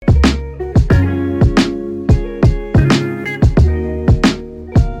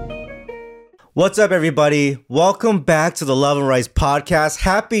What's up, everybody? Welcome back to the Love and Rice podcast.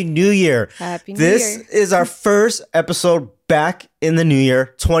 Happy New Year. Happy New This Year. is our first episode back in the new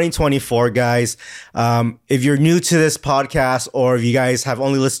year, 2024, guys. If you're new to this podcast or if you guys have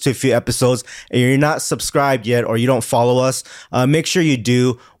only listened to a few episodes and you're not subscribed yet or you don't follow us, make sure you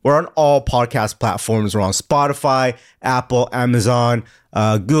do. We're on all podcast platforms. We're on Spotify, Apple, Amazon,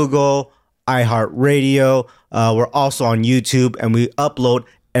 Google, iHeartRadio. We're also on YouTube and we upload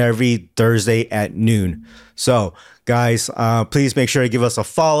every Thursday at noon. So, guys, please make sure to give us a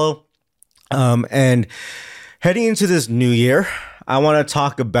follow. And heading into this new year, I want to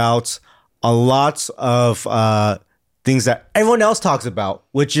talk about a lot of things that everyone else talks about,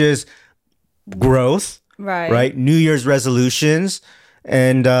 which is growth, right? New Year's resolutions.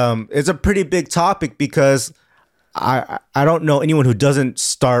 And it's a pretty big topic because I don't know anyone who doesn't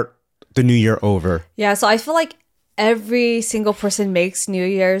start the new year over. Yeah, so I feel like every single person makes New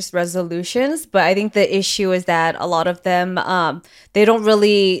Year's resolutions, but I think the issue is that a lot of them, they don't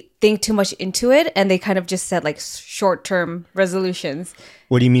really think too much into it, and they kind of just set like short-term resolutions.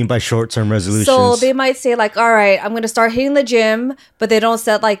 What do you mean by short-term resolutions? So they might say like, all right, I'm going to start hitting the gym, but they don't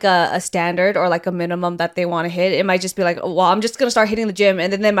set like a standard or like a minimum that they want to hit. It might just be like, oh, well, I'm just going to start hitting the gym,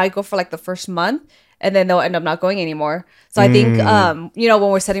 and then they might go for like the first month, and then they'll end up not going anymore. So I think, when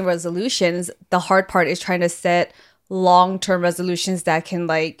we're setting resolutions, the hard part is trying to set long-term resolutions that can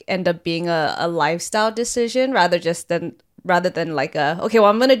like end up being a lifestyle decision rather than like okay, well,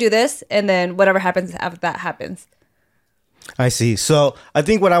 I'm going to do this, and then whatever happens after that happens. I see. So I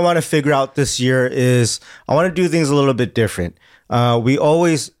think what I want to figure out this year is I want to do things a little bit different.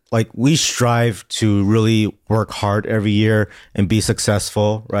 We strive to really work hard every year and be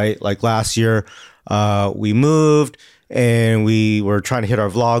successful, right? Like last year, we moved and we were trying to hit our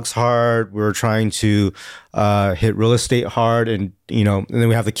vlogs hard. We were trying to hit real estate hard, and then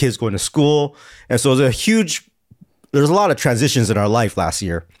we have the kids going to school. And so there's a lot of transitions in our life last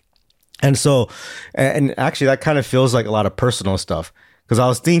year. And so, and actually that kind of feels like a lot of personal stuff, because I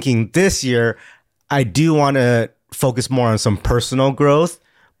was thinking this year, I do want to focus more on some personal growth,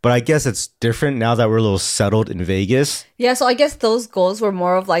 but I guess it's different now that we're a little settled in Vegas. Yeah, so I guess those goals were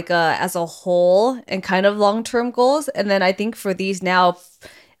more of like as a whole and kind of long-term goals. And then I think for these now,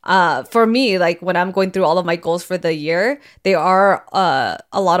 for me, like when I'm going through all of my goals for the year, they are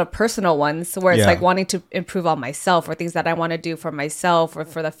a lot of personal ones where it's like wanting to improve on myself or things that I want to do for myself or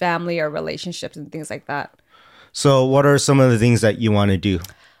for the family or relationships and things like that. So what are some of the things that you want to do?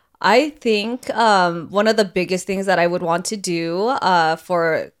 I think one of the biggest things that I would want to do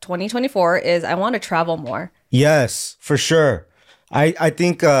for 2024 is I want to travel more. Yes, for sure. I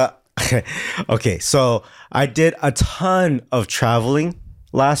think, okay, so I did a ton of traveling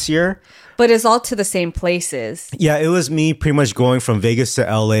last year. But it's all to the same places. Yeah, it was me pretty much going from Vegas to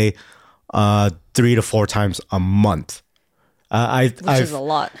LA 3 to 4 times a month. Which is a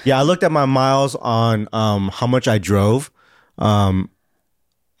lot. Yeah, I looked at my miles on how much I drove.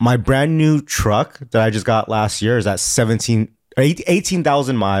 My brand new truck that I just got last year is at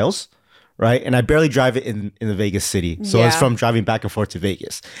 18,000 miles, right? And I barely drive it in the Vegas city. So it's from driving back and forth to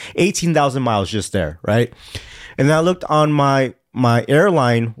Vegas. 18,000 miles just there, right? And then I looked on my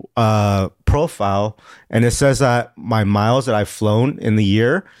airline profile, and it says that my miles that I've flown in the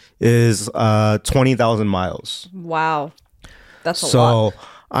year is 20,000 miles. Wow. That's a lot. So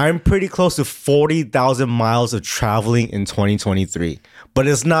I'm pretty close to 40,000 miles of traveling in 2023, but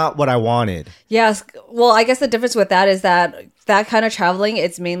it's not what I wanted. Yes. Well, I guess the difference with that is that kind of traveling,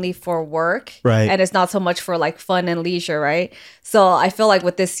 it's mainly for work. Right. And it's not so much for like fun and leisure, right? So I feel like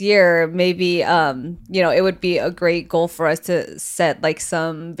with this year, maybe, it would be a great goal for us to set like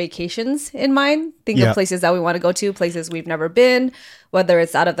some vacations in mind. Think of places that we want to go to, places we've never been, whether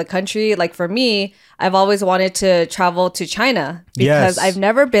it's out of the country. Like for me, I've always wanted to travel to China because I've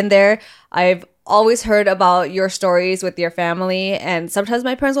never been there. I've always heard about your stories with your family, and sometimes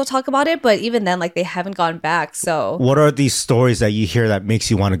my parents will talk about it, but even then, like, they haven't gone back. So what are these stories that you hear that makes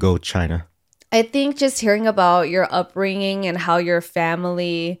you want to go to China? I think just hearing about your upbringing and how your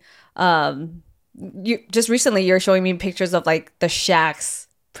family, just recently you're showing me pictures of like the shacks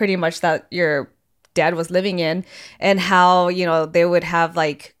pretty much that your dad was living in, and how they would have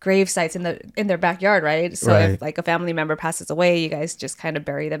like grave sites in their backyard, right? So if like a family member passes away, you guys just kind of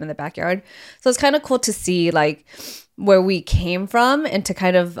bury them in the backyard. So it's kind of cool to see like where we came from, and to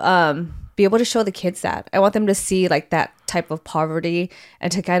kind of be able to show the kids that. I want them to see like that type of poverty,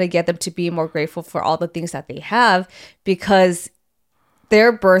 and to kind of get them to be more grateful for all the things that they have, because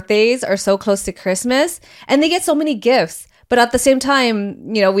their birthdays are so close to Christmas and they get so many gifts. But at the same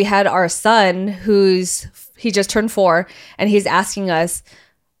time, we had our son he just turned 4, and he's asking us,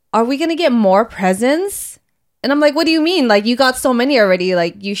 are we gonna get more presents? And I'm like, what do you mean? Like, you got so many already.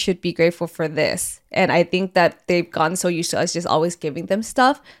 Like, you should be grateful for this. And I think that they've gotten so used to us just always giving them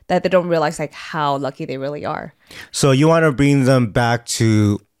stuff that they don't realize like how lucky they really are. So you want to bring them back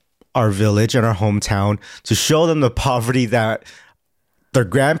to our village and our hometown to show them the poverty that their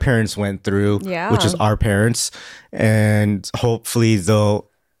grandparents went through, which is our parents, and hopefully they'll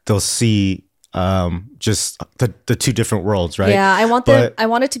see just the two different worlds, right? Yeah, I want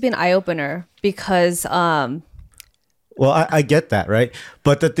it to be an eye opener because well, I get that, right?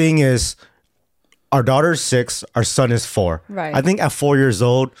 But the thing is, our daughter's 6, our son is 4. Right. I think at 4 years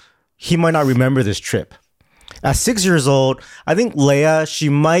old, he might not remember this trip. At 6 years old, I think Leia, she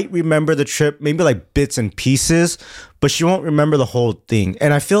might remember the trip, maybe like bits and pieces, but she won't remember the whole thing.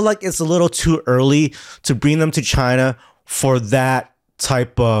 And I feel like it's a little too early to bring them to China for that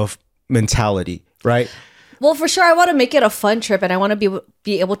type of mentality, right? Well, for sure, I want to make it a fun trip, and I want to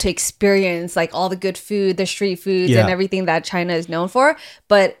be able to experience like all the good food, the street foods, and everything that China is known for.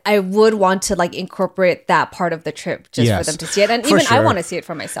 But I would want to like incorporate that part of the trip just for them to see it, and even I want to see it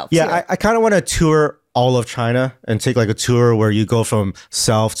for myself. Yeah, I kind of want to tour all of China and take like a tour where you go from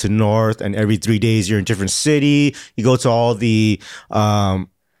south to north, and every 3 days you're in a different city. You go to all the I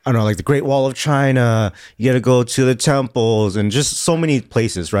don't know, like the Great Wall of China. You got to go to the temples and just so many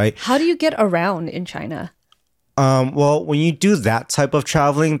places, right? How do you get around in China? Well, when you do that type of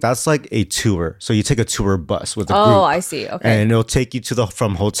traveling, that's like a tour. So you take a tour bus with a group. Oh, I see. Okay. And it'll take you to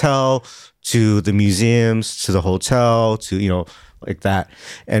from hotel to the museums to the hotel to, like that.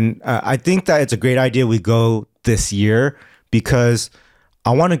 And I think that it's a great idea we go this year because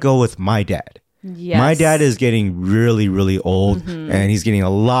I want to go with my dad. Yes. My dad is getting really, really old and he's getting a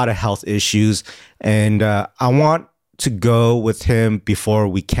lot of health issues. And I want to go with him before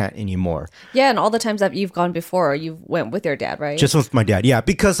we can't anymore. Yeah, and all the times that you've gone before, you went with your dad, right? Just with my dad, yeah.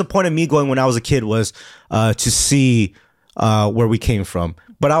 Because the point of me going when I was a kid was to see where we came from.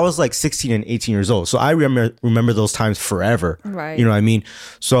 But I was like 16 and 18 years old. So I remember those times forever. Right. You know what I mean?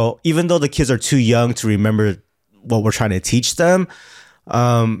 So even though the kids are too young to remember what we're trying to teach them,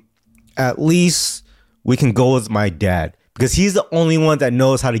 at least we can go with my dad. Because he's the only one that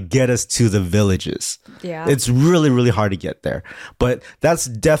knows how to get us to the villages. Yeah. It's really, really hard to get there. But that's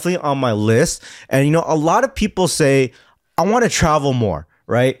definitely on my list. And, a lot of people say, I want to travel more,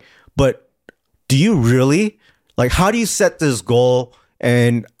 right? But do you really? Like, how do you set this goal?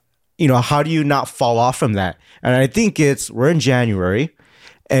 And, how do you not fall off from that? And I think we're in January.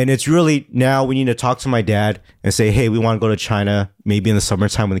 And it's really now we need to talk to my dad and say, hey, we want to go to China, maybe in the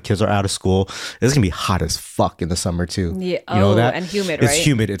summertime when the kids are out of school. It's going to be hot as fuck in the summer too. Yeah. You know that? And humid, right? It's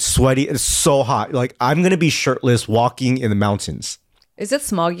humid. It's sweaty. It's so hot. Like I'm going to be shirtless walking in the mountains. Is it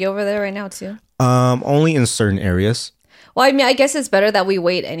smoggy over there right now too? Only in certain areas. Well, I mean, I guess it's better that we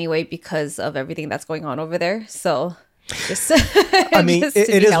wait anyway because of everything that's going on over there. So just, I mean,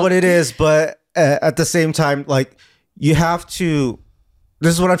 it is what it is. But at the same time, like you have to...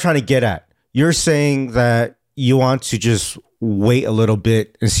 This is what I'm trying to get at. You're saying that you want to just wait a little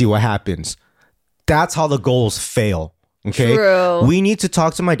bit and see what happens. That's how the goals fail. Okay. True. We need to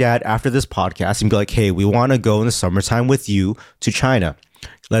talk to my dad after this podcast and be like, hey, we want to go in the summertime with you to China.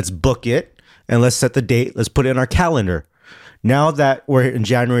 Let's book it and let's set the date. Let's put it in our calendar. Now that we're in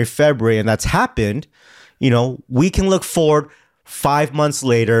January, February, and that's happened, we can look forward 5 months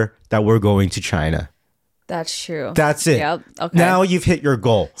later that we're going to China. That's true. That's it. Yep. Okay. Now you've hit your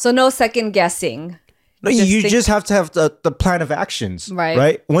goal. So no second guessing. No, you just have to have the plan of actions.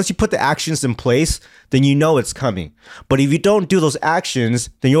 Right. Once you put the actions in place, then you know it's coming. But if you don't do those actions,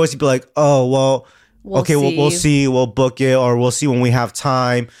 then you always be like, oh, well, we'll see. We'll book it or we'll see when we have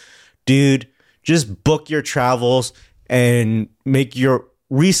time. Dude, just book your travels and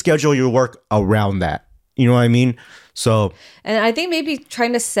reschedule your work around that. You know what I mean? So. And I think maybe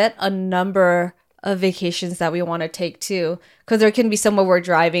trying to set a number of vacations that we want to take too, because there can be some where we're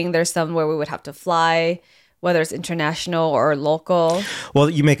driving, there's some where we would have to fly, whether it's international or local. Well,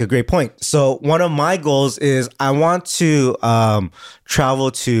 you make a great point. So one of my goals is I want to travel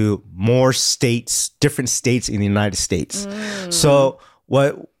to more states, different states in the United States. So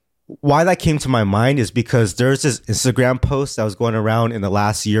why that came to my mind is because there's this Instagram post that was going around in the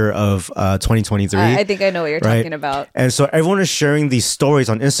last year of 2023. I think I know what you're talking about. And so everyone is sharing these stories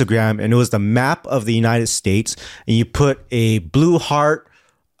on Instagram, and it was the map of the United States, and you put a blue heart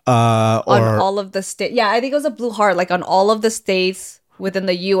on all of the states. Yeah, I think it was a blue heart, like on all of the states within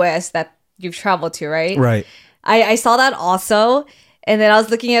the U.S. that you've traveled to, right? Right. I saw that also. And then I was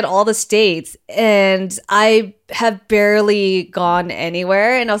looking at all the states, and I have barely gone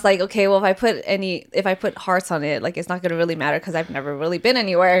anywhere. And I was like, okay, well, if I put hearts on it, like, it's not going to really matter because I've never really been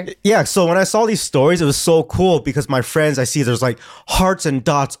anywhere. Yeah. So when I saw these stories, it was so cool because my friends, I see there's like hearts and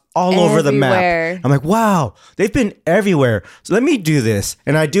dots all over the map. I'm like, wow, they've been everywhere. So let me do this.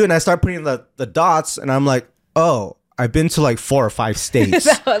 And I do, and I start putting the dots, and I'm like, oh, I've been to like 4 or 5 states.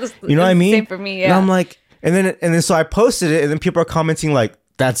 You know what I mean? Same for me, yeah. And I'm like, and then so I posted it, and then people are commenting like,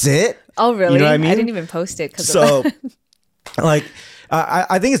 "That's it." Oh, really? You know what I mean? I didn't even post it because so, like,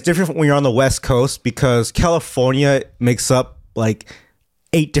 I think it's different when you're on the West Coast because California makes up like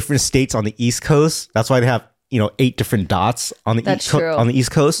 8 different states on the East Coast. That's why they have 8 different dots on the on the East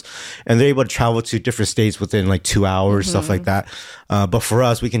Coast, and they're able to travel to different states within like 2 hours, stuff like that. But for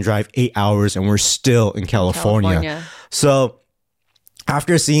us, we can drive 8 hours, and we're still in California. So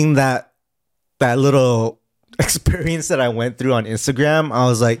after seeing that little experience that I went through on Instagram, I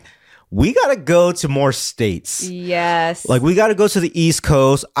was like, we got to go to more states. Yes. Like, we got to go to the East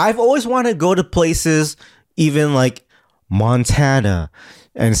Coast. I've always wanted to go to places, even like Montana,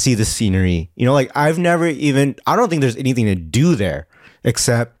 and see the scenery. Like, I don't think there's anything to do there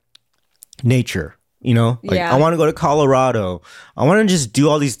except nature. I want to go to Colorado. I want to just do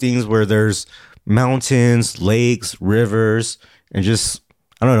all these things where there's mountains, lakes, rivers, and just,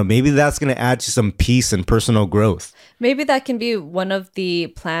 I don't know, maybe that's going to add to some peace and personal growth. Maybe that can be one of the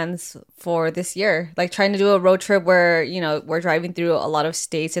plans for this year, like trying to do a road trip where, we're driving through a lot of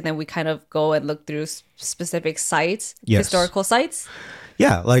states and then we kind of go and look through specific sites, historical sites.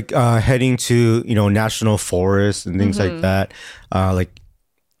 Yeah, like heading to, national forests and things like that. I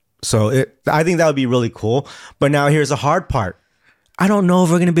think that would be really cool. But now here's the hard part. I don't know if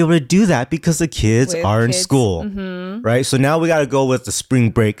we're going to be able to do that because the kids are in school, right? So now we got to go with the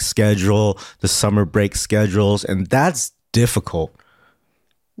spring break schedule, the summer break schedules, and that's difficult.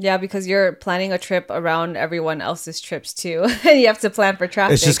 Yeah, because you're planning a trip around everyone else's trips too. And you have to plan for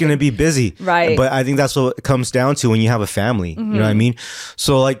traffic. It's just going to be busy. Right. But I think that's what it comes down to when you have a family. You know what I mean?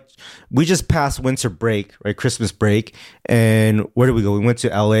 So like we just passed winter break, right? Christmas break. And where did we go? We went to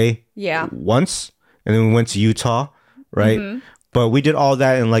LA once, and then we went to Utah, right? But we did all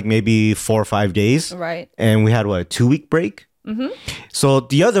that in like maybe 4 or 5 days. Right. And we had a 2-week break. So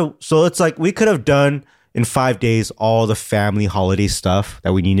it's like we could have done in 5 days all the family holiday stuff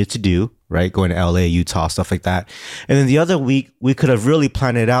that we needed to do, right? Going to LA, Utah, stuff like that. And then the other week, we could have really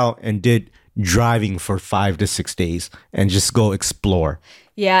planned it out and did driving for 5 to 6 days and just go explore.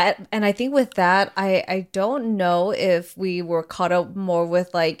 Yeah. And I think with that, I don't know if we were caught up more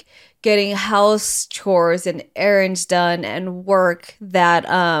with like getting house chores and errands done and work that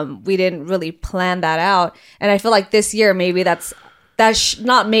we didn't really plan that out. And I feel like this year, maybe that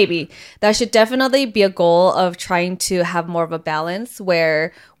should definitely be a goal of trying to have more of a balance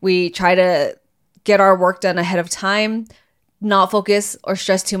where we try to get our work done ahead of time, not focus or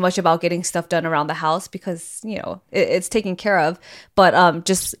stress too much about getting stuff done around the house because, it's taken care of. But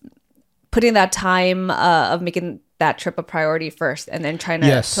just putting that time of making that trip a priority first and then trying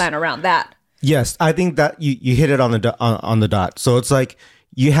to plan around that. Yes, I think that you hit it on the dot. So it's like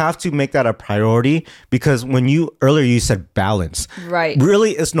you have to make that a priority because earlier you said balance. Right.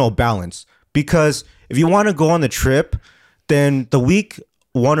 Really, it's no balance because if you want to go on the trip, then the week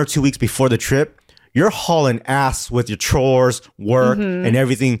 1 or 2 weeks before the trip, you're hauling ass with your chores, work, and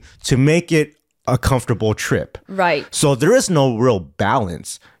everything to make it a comfortable trip. Right. So there is no real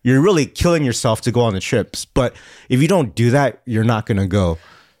balance. You're really killing yourself to go on the trips. But if you don't do that, you're not going to go.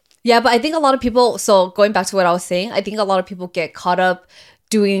 Yeah, but I think a lot of people, so going back to what I was saying, I think a lot of people get caught up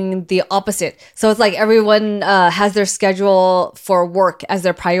doing the opposite. So it's like everyone has their schedule for work as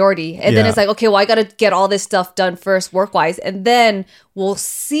their priority. And then it's like, okay, well, I got to get all this stuff done first work-wise. And then we'll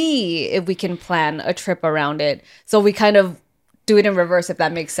see if we can plan a trip around it. So we kind of do it in reverse, if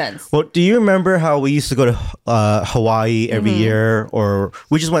that makes sense. Well, do you remember how we used to go to Hawaii every year? Or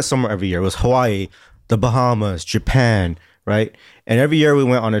we just went somewhere every year. It was Hawaii, the Bahamas, Japan, right? And every year we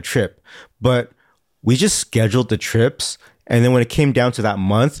went on a trip. But we just scheduled the trips. And then when it came down to that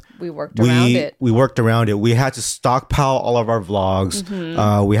month, we worked around it. We worked around it. We had to stockpile all of our vlogs.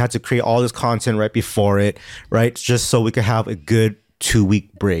 We had to create all this content right before it, right? Just so we could have a good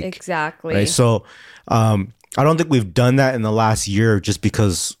 2-week break. Exactly. Right? So I don't think we've done that in the last year just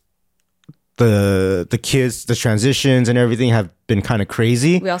because the kids, the transitions and everything have been kind of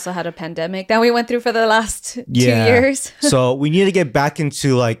crazy. We also had a pandemic that we went through for the last 2 years. So we need to get back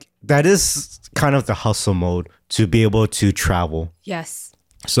into like, that is kind of the hustle mode to be able to travel. Yes.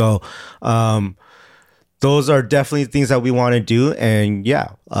 So those are definitely things that we want to do. And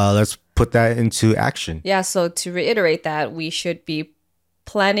let's put that into action. Yeah, so to reiterate that, we should be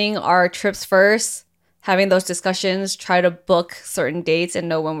planning our trips first, having those discussions, try to book certain dates and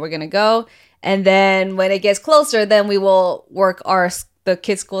know when we're going to go. And then when it gets closer, then we will work the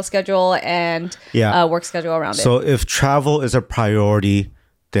kids' school schedule and work schedule around it. So if travel is a priority,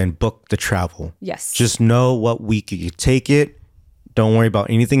 then book the travel. Yes. Just know what week you take it. Don't worry about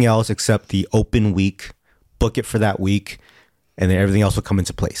anything else except the open week. Book it for that week, and then everything else will come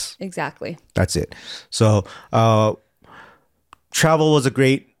into place. Exactly. That's it. So travel is a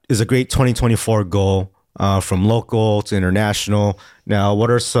great 2024 goal, from local to international. Now, what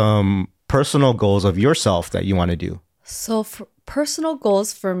are some personal goals of yourself that you want to do? So for personal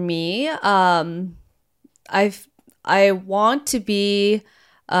goals for me, I want to be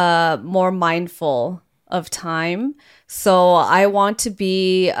more mindful of time. So I want to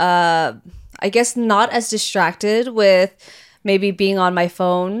be, I guess, not as distracted with maybe being on my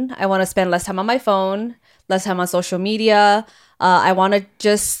phone. I want to spend less time on my phone, less time on social media. I want to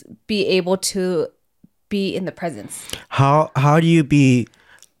just be able to be in the presence. How do you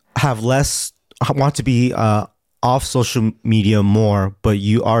want to be off social media more, but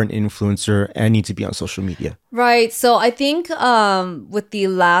you are an influencer and need to be on social media? Right. So I think with the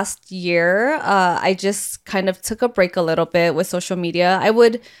last year, I just kind of took a break a little bit with social media.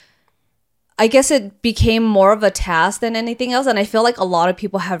 I guess it became more of a task than anything else. And I feel like a lot of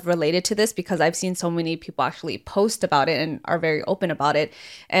people have related to this because I've seen so many people actually post about it and are very open about it.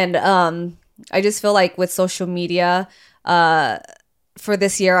 And I just feel like with social media, for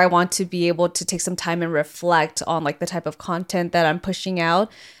this year, I want to be able to take some time and reflect on like the type of content that I'm pushing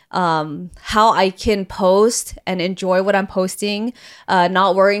out, how I can post and enjoy what I'm posting,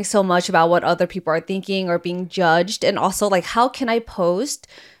 not worrying so much about what other people are thinking or being judged. And also like, how can I post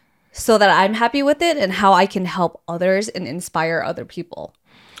so that I'm happy with it and how I can help others and inspire other people?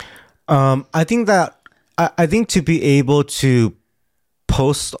 I think to be able to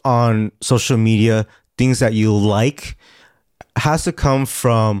post on social media things that you like has to come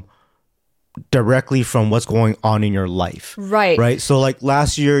directly from what's going on in your life. Right. So like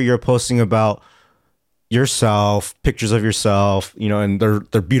last year you're posting about yourself, pictures of yourself, and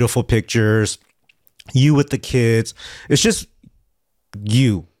they're beautiful pictures, you with the kids. It's just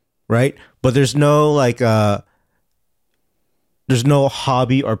you, right? But there's no there's no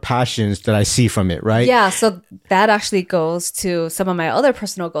hobby or passions that I see from it, right? Yeah, so that actually goes to some of my other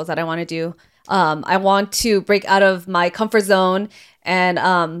personal goals that I want to do. I want to break out of my comfort zone, and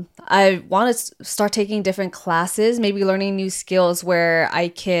I want to start taking different classes, maybe learning new skills where I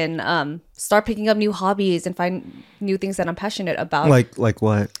can start picking up new hobbies and find new things that I'm passionate about. Like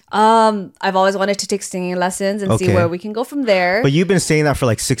what? I've always wanted to take singing lessons and see where we can go from there. But you've been saying that for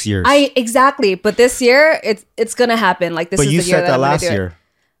like 6 years. Exactly. But this year, it's gonna happen. Like this is the year that I'm gonna do it. But you said that last year.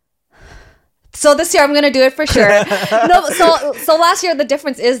 So this year I'm gonna do it for sure. No, so last year the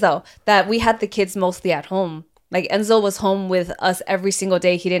difference is though that we had the kids mostly at home. Like Enzo was home with us every single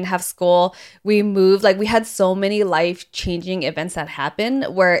day. He didn't have school. We moved. Like we had so many life-changing events that happened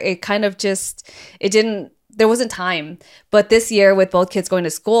where it kind of there wasn't time. But this year with both kids going to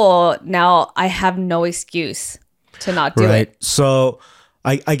school, now I have no excuse to not do it. So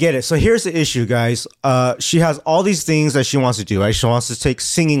I get it. So here's the issue, guys. She has all these things that she wants to do, right? She wants to take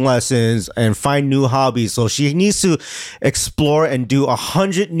singing lessons and find new hobbies. So she needs to explore and do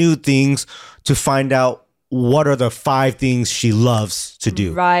 100 new things to find out what are the 5 things she loves to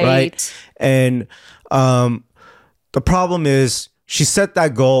do. Right. And the problem is she set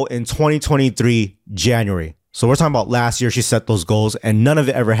that goal in 2023, January. So we're talking about last year. She set those goals and none of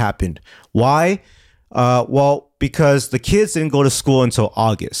it ever happened. Why? Well, because the kids didn't go to school until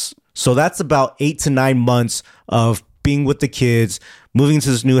August. So that's about 8 to 9 months of being with the kids, moving to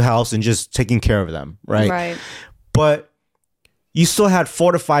this new house and just taking care of them. Right. But you still had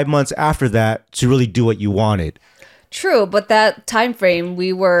 4 to 5 months after that to really do what you wanted. True. But that time frame,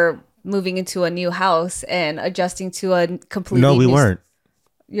 we were moving into a new house and adjusting to a completely No, we weren't.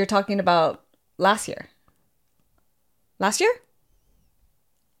 You're talking about last year. Last year?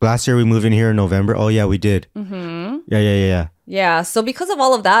 Last year we moved in here in November. Oh yeah, we did. Mm-hmm. Yeah. Yeah. So because of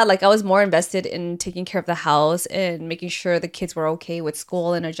all of that, like I was more invested in taking care of the house and making sure the kids were okay with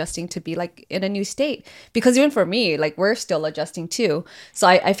school and adjusting to be like in a new state. Because even for me, like we're still adjusting too. So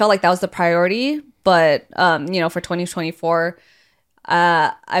I felt like that was the priority. But for 2024,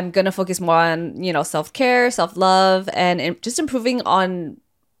 I'm gonna focus more on self-care, self-love, and just improving on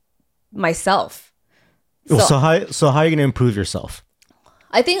myself. So how are you gonna improve yourself?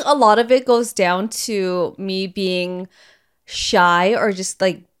 I think a lot of it goes down to me being shy or just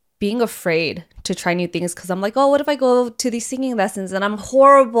like being afraid to try new things because I'm like, oh, what if I go to these singing lessons and I'm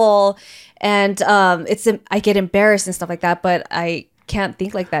horrible and I get embarrassed and stuff like that, but I can't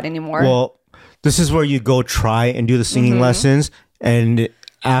think like that anymore. Well, this is where you go try and do the singing lessons, and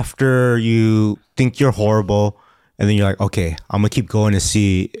after you think you're horrible, and then you're like, okay, I'm gonna keep going to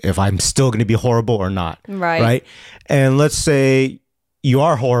see if I'm still gonna be horrible or not. Right. And let's say you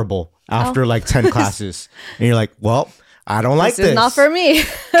are horrible after like 10 classes, and you're like, well, I don't like this. This is not for me.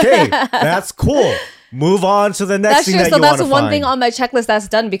 Okay, that's cool. Move on to the next thing that you want to find. So that's one thing on my checklist that's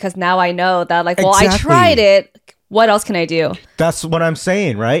done, because now I know that, like, well, I tried it. What else can I do? That's what I'm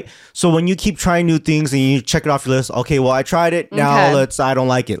saying, right? So when you keep trying new things and you check it off your list, okay, well, I tried it. Now I don't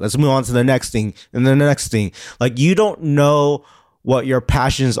like it. Let's move on to the next thing and then the next thing. Like, you don't know what your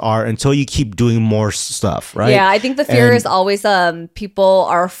passions are until you keep doing more stuff, right? Yeah, I think the fear is always people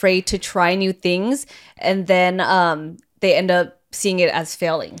are afraid to try new things, and then they end up seeing it as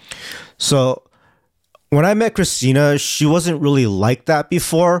failing. So when I met Christina, she wasn't really like that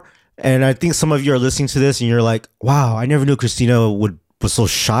before. And I think some of you are listening to this and you're like, wow, I never knew Christina was so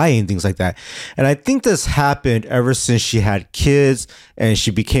shy and things like that. And I think this happened ever since she had kids and she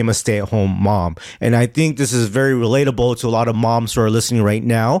became a stay-at-home mom. And I think this is very relatable to a lot of moms who are listening right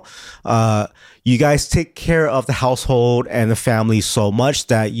now. You guys take care of the household and the family so much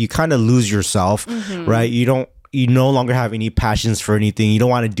that you kind of lose yourself, right? You no longer have any passions for anything. You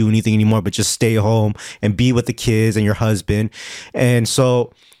don't want to do anything anymore, but just stay home and be with the kids and your husband. And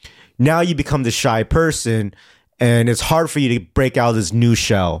so now you become the shy person, and it's hard for you to break out of this new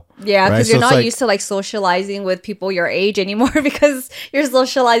shell. Yeah, because you're not used to like socializing with people your age anymore, because you're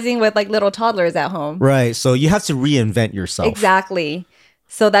socializing with like little toddlers at home. Right. So you have to reinvent yourself. Exactly.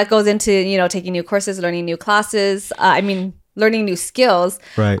 So that goes into, taking new courses, learning new classes. Learning new skills.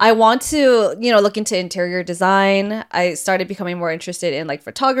 Right. I want to, look into interior design. I started becoming more interested in like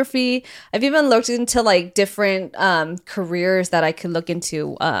photography. I've even looked into like different careers that I could look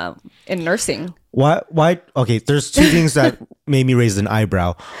into in nursing. Why? Okay, there's two things that made me raise an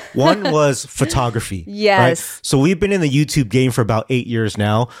eyebrow. One was photography. Yes. Right? So we've been in the YouTube game for about 8 years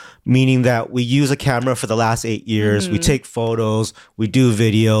now, meaning that we use a camera for the last 8 years. We take photos, we do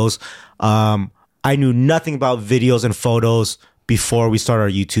videos. I knew nothing about videos and photos before we started our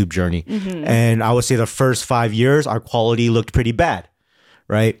YouTube journey. And I would say the first 5 years, our quality looked pretty bad,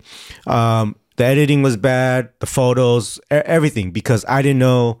 right? The editing was bad, the photos, everything, because I didn't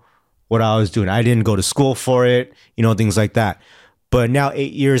know what I was doing. I didn't go to school for it, things like that. But now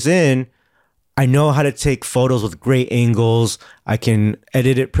 8 years in, I know how to take photos with great angles. I can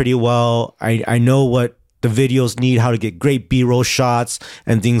edit it pretty well. I know what the videos need, how to get great B-roll shots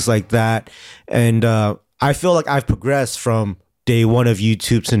and things like that. And I feel like I've progressed from day 1 of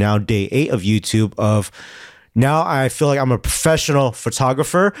YouTube to now day 8 of YouTube. Now I feel like I'm a professional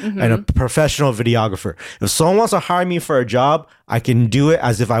photographer and a professional videographer. If someone wants to hire me for a job, I can do it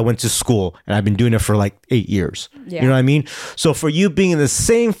as if I went to school, and I've been doing it for like 8 years. Yeah. You know what I mean? So for you being in the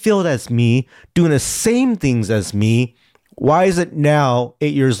same field as me, doing the same things as me, why is it now,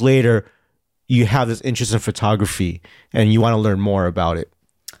 8 years later, you have this interest in photography and you want to learn more about it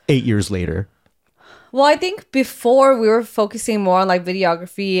 8 years later? Well, I think before we were focusing more on like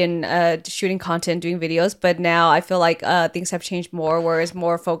videography and shooting content, doing videos, but now I feel like things have changed more, where it's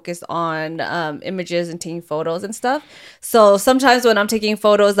more focused on images and taking photos and stuff. So sometimes when I'm taking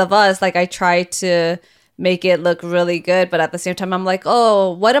photos of us, like I try to make it look really good, but at the same time I'm like,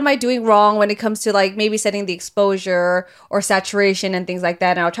 oh, what am I doing wrong when it comes to like maybe setting the exposure or saturation and things like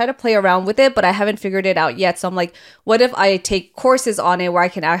that? And I'll try to play around with it, but I haven't figured it out yet. So I'm like, what if I take courses on it where I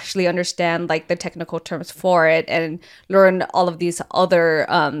can actually understand like the technical terms for it and learn all of these other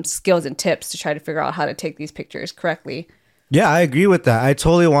skills and tips to try to figure out how to take these pictures correctly? Yeah, I agree with that. I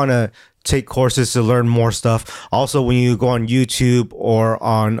totally want to take courses to learn more stuff. Also, when you go on YouTube or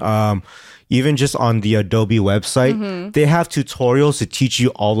on even just on the Adobe website, they have tutorials to teach you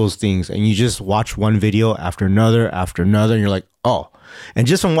all those things. And you just watch one video after another, and you're like, oh. And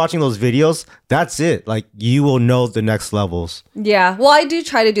just from watching those videos, that's it. Like, you will know the next levels. Yeah. Well, I do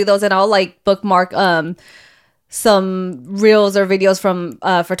try to do those, and I'll like bookmark some reels or videos from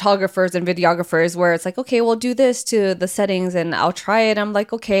photographers and videographers where it's like, okay, we'll do this to the settings, and I'll try it. I'm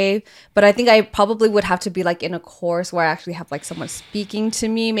like, okay, but I think I probably would have to be like in a course where I actually have like someone speaking to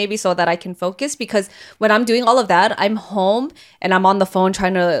me, maybe, so that I can focus, because when I'm doing all of that, I'm home and I'm on the phone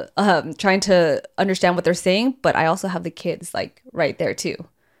trying to understand what they're saying, but I also have the kids like right there too.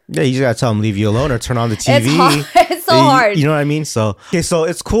 Yeah, you just gotta tell them leave you alone or turn on the TV. It's so hard. You know what I mean? So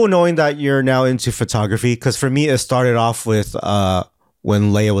it's cool knowing that you're now into photography, because for me it started off with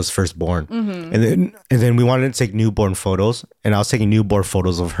when Leia was first born, and then we wanted to take newborn photos, and I was taking newborn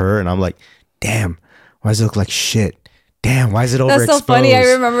photos of her, and I'm like, damn, why does it look like shit? Damn, why is it overexposed? That's so funny. I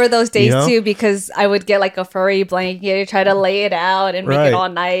remember those days, You know? too, because I would get like a furry blanket, try to lay it out and make Right. it all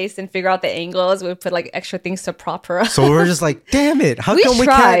nice and figure out the angles. We would put like extra things to prop her up. So we're just like, damn it! How We come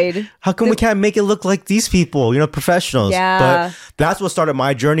tried. we can't make it look like these people? Professionals. Yeah. But that's what started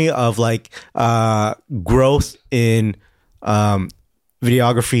my journey of like growth in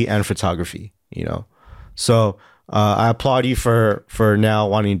videography and photography. So I applaud you for now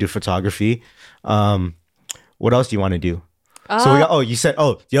wanting to do photography. What else do you want to do? So we got. You said.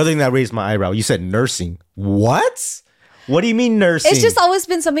 The other thing that raised my eyebrow. You said nursing. What? What do you mean nursing? It's just always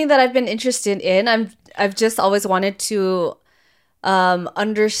been something that I've been interested in. I've just always wanted to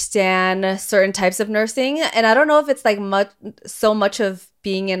understand certain types of nursing, and I don't know if it's like so much of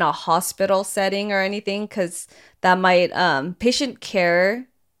being in a hospital setting or anything, because that might patient care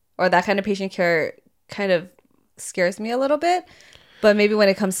or that kind of patient care kind of scares me a little bit. But maybe when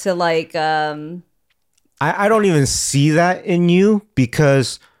it comes to like I don't even see that in you,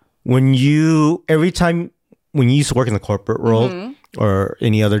 because every time when you used to work in the corporate world or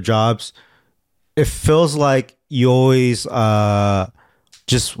any other jobs, it feels like you always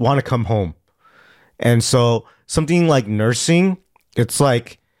just want to come home. And so something like nursing, it's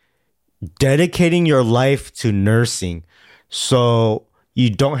like dedicating your life to nursing. So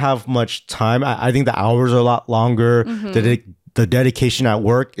you don't have much time. I think the hours are a lot longer. The dedication at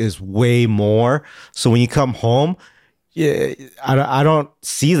work is way more. So when you come home, I don't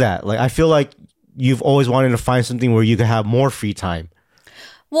see that. Like, I feel like you've always wanted to find something where you can have more free time.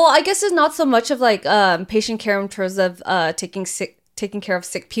 Well, I guess it's not so much of like patient care in terms of taking care of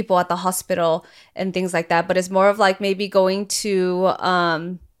sick people at the hospital and things like that, but it's more of like maybe going to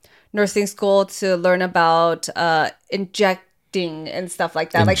nursing school to learn about injecting and stuff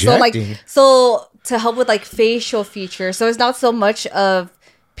like that. Injecting? So to help with like facial features. So it's not so much of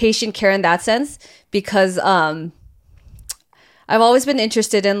patient care in that sense, because I've always been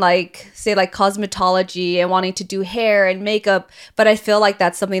interested in like, say, like cosmetology and wanting to do hair and makeup, but I feel like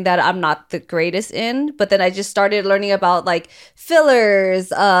that's something that I'm not the greatest in. But then I just started learning about like fillers,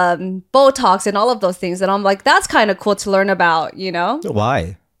 Botox and all of those things. And I'm like, that's kind of cool to learn about,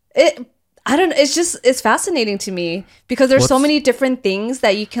 Why? I don't know. It's fascinating to me because there's so many different things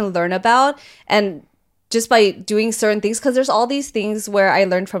that you can learn about, and just by doing certain things, because there's all these things where I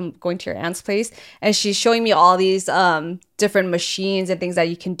learned from going to your aunt's place, and she's showing me all these different machines and things that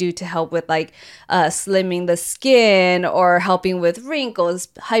you can do to help with like slimming the skin or helping with wrinkles,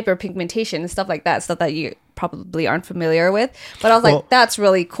 hyperpigmentation and stuff like that, stuff that you probably aren't familiar with. But I was like, that's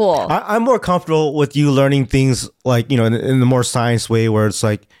really cool. I'm more comfortable with you learning things like, in the more science way, where it's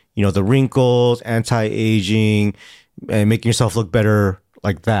like, the wrinkles, anti-aging, and making yourself look better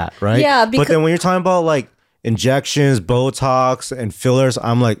like that, right? Yeah. But then when you're talking about like injections, Botox, and fillers,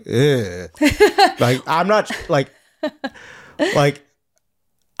 I'm like, ugh. Like, I'm not like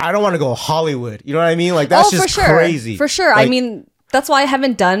I don't want to go Hollywood. You know what I mean? Like, that's just crazy. For sure. Like, I mean, that's why I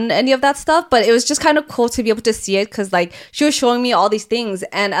haven't done any of that stuff, but it was just kind of cool to be able to see it, because like she was showing me all these things,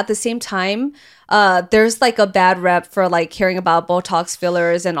 and at the same time, there's like a bad rep for like hearing about Botox,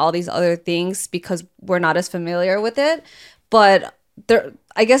 fillers, and all these other things because we're not as familiar with it. But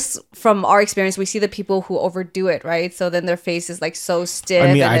I guess from our experience, we see the people who overdo it, right? So then their face is like so stiff.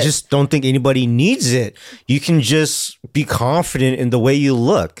 I mean, I just don't think anybody needs it. You can just be confident in the way you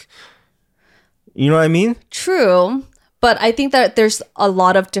look. You know what I mean? True. But I think that there's a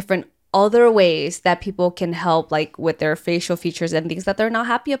lot of different other ways that people can help, like with their facial features and things that they're not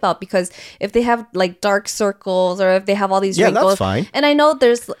happy about. Because if they have like dark circles, or if they have all these wrinkles, that's fine. And I know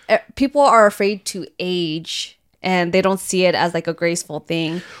there's people are afraid to age, and they don't see it as like a graceful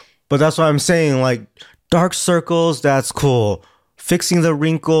thing. But that's what I'm saying. Like, dark circles, that's cool. Fixing the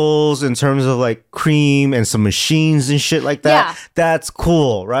wrinkles in terms of like cream and some machines and shit like that, that's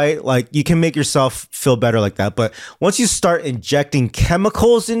cool, right? Like, you can make yourself feel better like that. But once you start injecting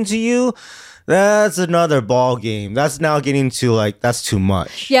chemicals into you, that's another ball game. That's now getting to like, that's too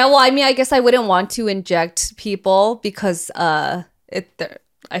much. Yeah, well, I mean, I guess I wouldn't want to inject people because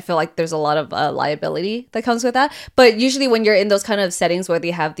I feel like there's a lot of liability that comes with that. But usually when you're in those kind of settings where they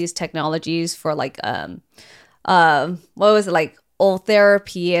have these technologies for like, what was it, like old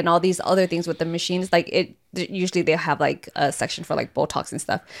therapy and all these other things with the machines, like usually they have like a section for like Botox and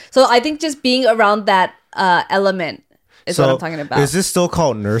stuff. So I think just being around that element is what I'm talking about. Is this still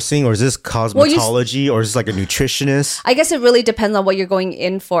called nursing, or is this cosmetology, or is this like a nutritionist? I guess it really depends on what you're going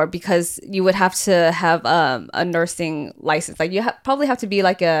in for, because you would have to have a nursing license. Like you probably have to be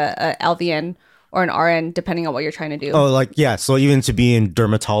like a LVN or an RN, depending on what you're trying to do. Oh, like, yeah. So even to be in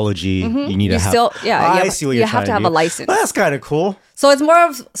dermatology, you need to have... I see what you're trying to do. You have to have a license. Well, that's kind of cool. So it's more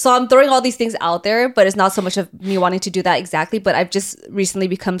of... So I'm throwing all these things out there, but it's not so much of me wanting to do that exactly. But I've just recently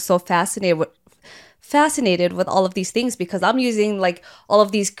become so fascinated with all of these things because I'm using like all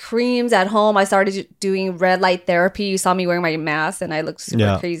of these creams at home. I started doing red light therapy. You saw me wearing my mask and I looked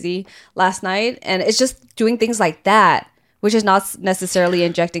super crazy last night. And it's just doing things like that, which is not necessarily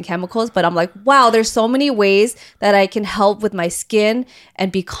injecting chemicals. But I'm like, wow, there's so many ways that I can help with my skin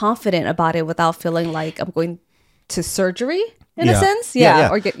and be confident about it without feeling like I'm going to surgery in a sense.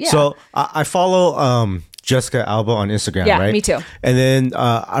 So I follow Jessica Alba on Instagram, right? Yeah, me too. And then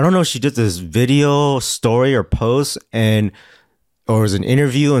I don't know, she did this video story or post or it was an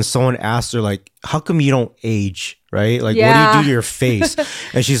interview and someone asked her like, how come you don't age, right? Like, what do you do to your face?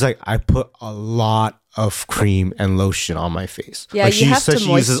 And she's like, I put a lot of cream and lotion on my face. Yeah, like, you have to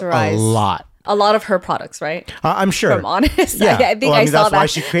she uses moisturize. a lot. A lot of her products, right? I'm sure. From Honest. Yeah. I think I saw that's that. why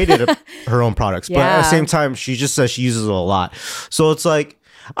she created her own products. But at the same time, she just says she uses it a lot. So it's like,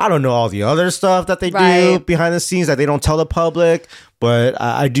 I don't know all the other stuff that they do behind the scenes that they don't tell the public, but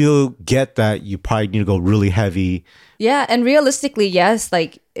I do get that you probably need to go really heavy. Yeah, and realistically, yes,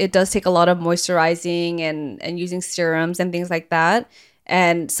 like it does take a lot of moisturizing and using serums and things like that.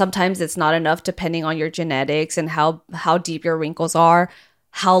 And sometimes it's not enough depending on your genetics and how deep your wrinkles are.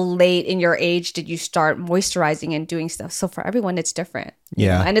 How late in your age did you start moisturizing and doing stuff? So for everyone, it's different.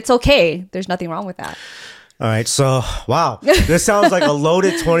 Yeah. You know? And it's okay. There's nothing wrong with that. All right. So, wow. This sounds like a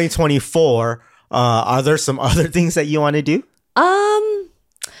loaded 2024. Are there some other things that you want to do?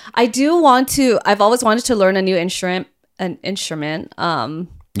 I do want to. I've always wanted to learn a new instrument.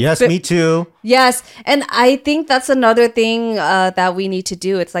 Yes, me too. Yes. And I think that's another thing that we need to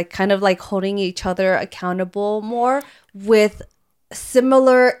do. It's like kind of like holding each other accountable more with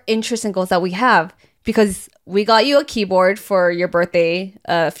similar interests and goals that we have. Because we got you a keyboard for your birthday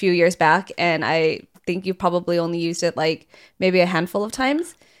a few years back. And I think you probably only used it like maybe a handful of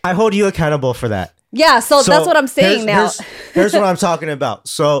times. I hold you accountable for that. Yeah, so that's what I'm saying now. Here's what I'm talking about.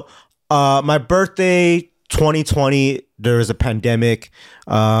 So my birthday 2020, there was a pandemic,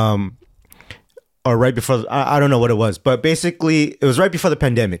 or right before, I don't know what it was, but basically it was right before the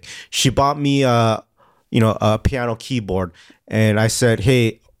pandemic. She bought me a piano keyboard, and I said,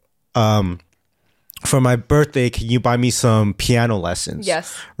 hey, for my birthday, can you buy me some piano lessons?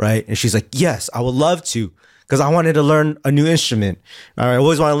 Yes. Right? And she's like, yes, I would love to, because I wanted to learn a new instrument. I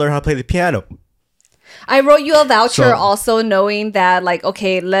always want to learn how to play the piano. I wrote you a voucher also knowing that like,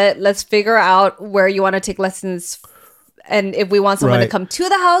 okay, let's figure out where you want to take lessons and if we want someone to come to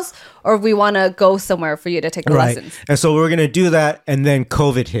the house or if we want to go somewhere for you to take the lessons. And so we were going to do that and then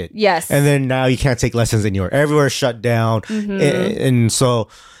COVID hit. Yes. And then now you can't take lessons anywhere. Everywhere shut down. And so,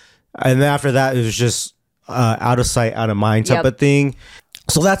 and then after that, it was just out of sight, out of mind type of thing.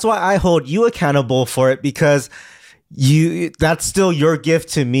 So that's why I hold you accountable for it because that's still your gift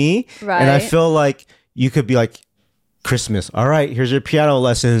to me. Right. And I feel like you could be like, Christmas, all right, here's your piano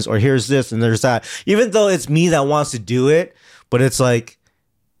lessons, or here's this and there's that. Even though it's me that wants to do it, but it's like,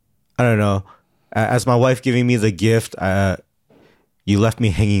 I don't know. As my wife giving me the gift, you left me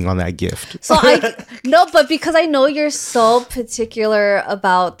hanging on that gift. So but because I know you're so particular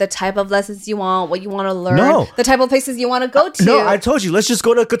about the type of lessons you want, what you want to learn, the type of places you want to go to. No, I told you, let's just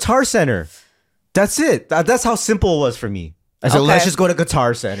go to a Guitar Center. That's it. That's how simple it was for me. I said, let's just go to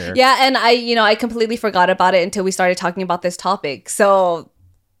Guitar Center. Yeah, and I completely forgot about it until we started talking about this topic. So,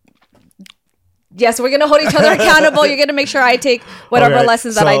 yes, we're going to hold each other accountable. You're going to make sure I take whatever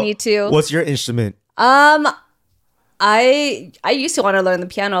lessons that I need to. What's your instrument? I used to want to learn the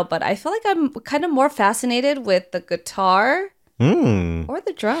piano, but I feel like I'm kind of more fascinated with the guitar or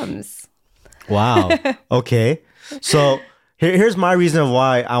the drums. Wow. Okay. So, here's my reason of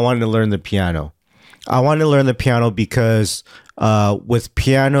why I wanted to learn the piano. I wanted to learn the piano because with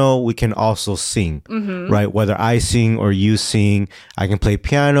piano, we can also sing, right? Whether I sing or you sing, I can play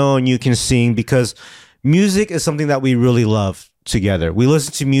piano and you can sing because music is something that we really love together. We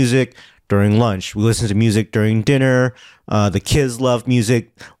listen to music during lunch. We listen to music during dinner. The kids love music.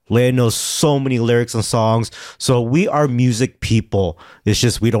 Leia knows so many lyrics and songs. So we are music people. It's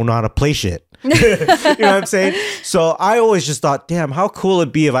just we don't know how to play shit. You know what I'm saying? So I always just thought, damn, how cool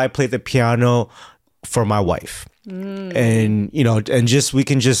it'd be if I played the piano for my wife. And, and we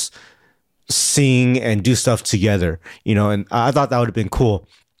can just sing and do stuff together, and I thought that would have been cool.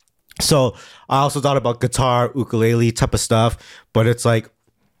 So I also thought about guitar, ukulele type of stuff, but it's like,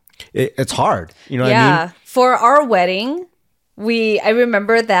 it's hard. You know what I mean? For our wedding, I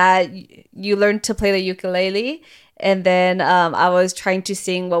remember that you learned to play the ukulele And then I was trying to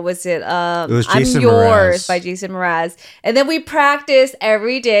sing, what was it? It was I'm Jason Yours Mraz. by Jason Mraz. And then we practiced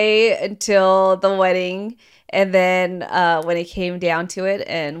every day until the wedding. And then when it came down to it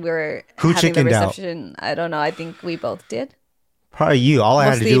and we were Who having the chickened out? reception, I don't know. I think we both did. Probably you. All I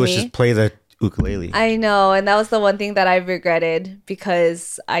had to Mostly do was me. just play the ukulele. I know. And that was the one thing that I regretted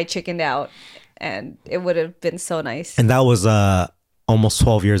because I chickened out. And it would have been so nice. And that was almost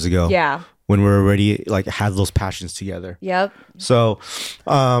 12 years ago. Yeah. When we were already like had those passions together. Yep. So,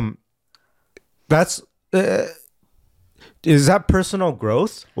 that's is that personal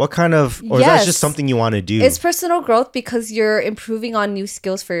growth? What kind of, or is that Yes. just something you want to do? It's personal growth because you're improving on new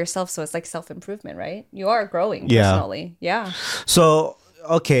skills for yourself. So it's like self-improvement, right? You are growing personally. Yeah. So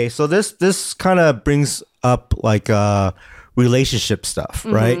okay, so this kind of brings up like relationship stuff,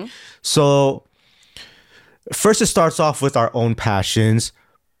 right? So first it starts off with our own passions,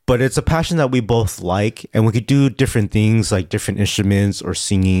 but it's a passion that we both like, and we could do different things like different instruments or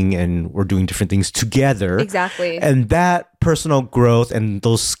singing, and we're doing different things together. Exactly. And that personal growth and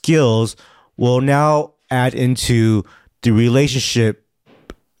those skills will now add into the relationship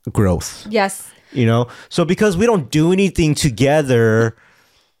growth. Yes. You know, so because we don't do anything together,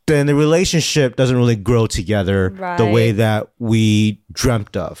 then the relationship doesn't really grow together the way Right. that we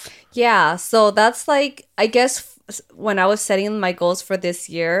dreamt of. Yeah. So that's like, I guess when I was setting my goals for this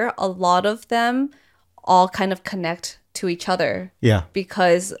year, a lot of them all kind of connect to each other. Yeah.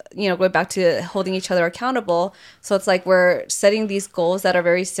 Because, going back to holding each other accountable. So it's like we're setting these goals that are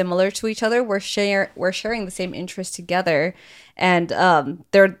very similar to each other. We're sharing the same interests together. And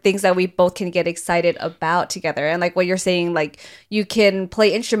there are things that we both can get excited about together. And like what you're saying, like you can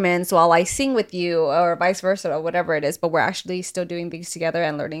play instruments while I sing with you or vice versa or whatever it is. But we're actually still doing things together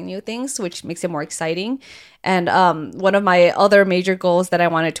and learning new things, which makes it more exciting. And one of my other major goals that I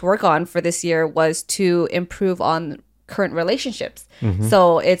wanted to work on for this year was to improve on current relationships.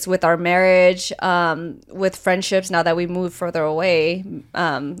 So it's with our marriage, with friendships. Now that we moved further away,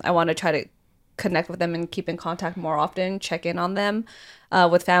 I want to try to connect with them and keep in contact more often, check in on them.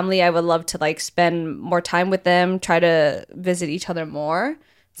 With family, I would love to like spend more time with them, try to visit each other more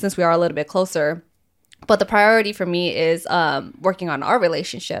since we are a little bit closer. But the priority for me is working on our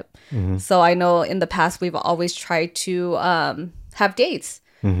relationship. So I know in the past we've always tried to have dates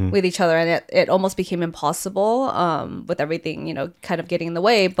with each other, and it almost became impossible with everything, kind of getting in the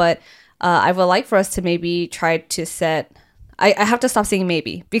way. But I would like for us to maybe try to set. I have to stop saying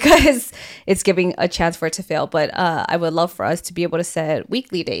maybe because it's giving a chance for it to fail. But I would love for us to be able to set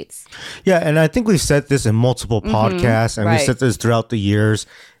weekly dates. Yeah. And I think we've said this in multiple podcasts, and we've Right. said this throughout the years.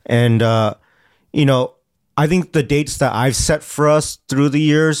 And, I think the dates that I've set for us through the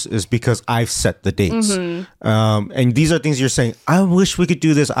years is because I've set the dates. And these are things you're saying, I wish we could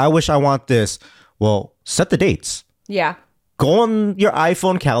do this. I wish I want this. Well, set the dates. Yeah. Go on your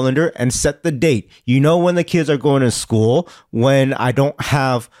iPhone calendar and set the date. You know when the kids are going to school, when I don't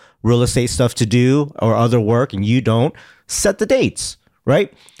have real estate stuff to do or other work and you don't, set the dates,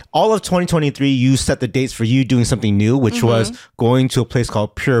 right? All of 2023, you set the dates for you doing something new, which was going to a place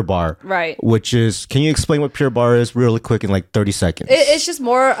called Pure Barre. Right. Which is, can you explain what Pure Barre is really quick in like 30 seconds? It's just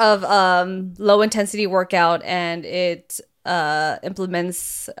more of low intensity workout, and it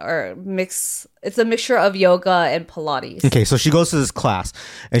implements or mix. It's a mixture of yoga and Pilates. Okay, so she goes to this class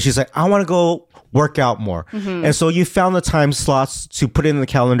and she's like, I want to go work out more. And so you found the time slots to put it in the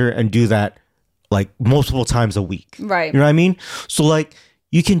calendar and do that like multiple times a week. Right. You know what I mean? So like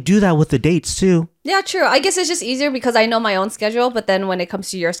you can do that with the dates too. Yeah, true. I guess it's just easier because I know my own schedule, but then when it comes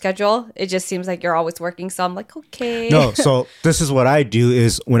to your schedule, it just seems like you're always working. So I'm like, okay. No, so this is what I do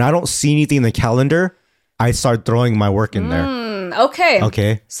is when I don't see anything in the calendar, I start throwing my work in there. Okay.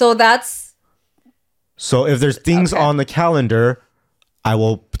 Okay. So that's So if there's things Okay. on the calendar, I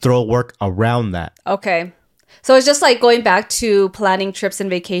will throw work around that. okay. So it's just like going back to planning trips and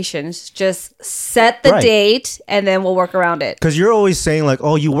vacations. Just set the Right. date and then we'll work around it. Because you're always saying like,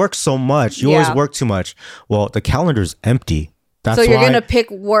 oh, you work so much. You Yeah. always work too much. Well, the calendar's empty. That's So you're why going to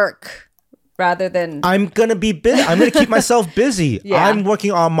pick work rather than. I'm going to be busy. I'm going to keep myself busy. Yeah. I'm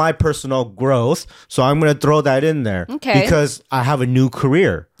working on my personal growth. So I'm going to throw that in there. Okay. Because I have a new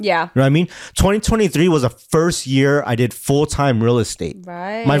career. Yeah. You know what I mean? 2023 was the first year I did full-time real estate.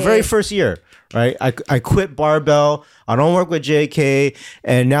 Right. My very first year, right? I quit Barbell. I don't work with JK.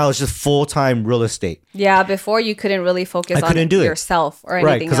 And now it's just full-time real estate. Yeah. Before you couldn't really focus on couldn't do it. yourself or anything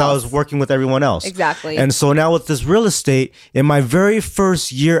Right, because I else. was working with everyone else. Exactly. And so now with this real estate, in my very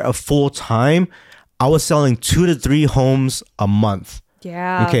first year of full time, I was selling 2 to 3 homes a month.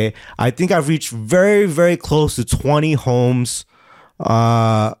 Yeah. Okay. I think I've reached very, very close to 20 homes.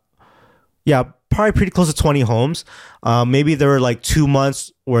 Yeah, probably pretty close to 20 homes. Maybe there were like 2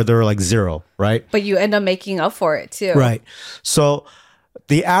 months where there were like 0, right? But you end up making up for it too. Right. So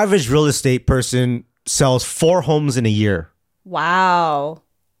the average real estate person sells 4 homes in a year. Wow.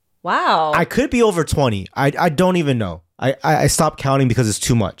 I could be over 20. I don't even know. I stopped counting because it's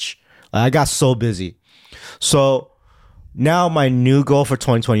too much. I got so busy. So now my new goal for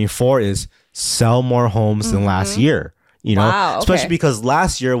 2024 is sell more homes than last year. You know, Wow, okay. especially because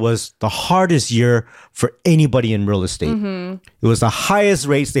last year was the hardest year for anybody in real estate. It was the highest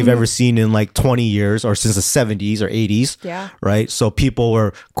rates they've ever seen in like 20 years or since the 70s or 80s. Yeah. Right. So people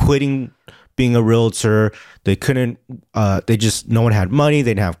were quitting being a realtor. They couldn't, no one had money.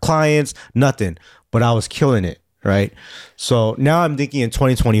 They didn't have clients, nothing. But I was killing it. Right. So now I'm thinking in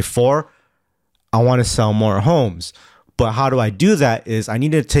 2024, I want to sell more homes. But how do I do that is I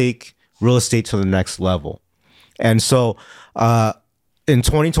need to take real estate to the next level. And so in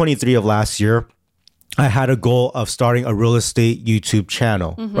 2023 of last year, I had a goal of starting a real estate YouTube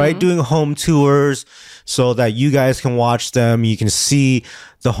channel, right? Doing home tours so that you guys can watch them. You can see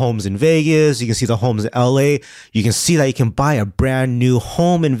the homes in Vegas. You can see the homes in LA. You can see that you can buy a brand new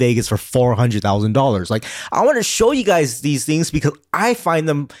home in Vegas for $400,000. Like, I want to show you guys these things because I find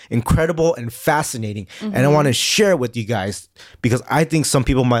them incredible and fascinating. And I want to share it with you guys because I think some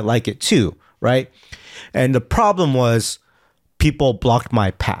people might like it too, right? And the problem was people blocked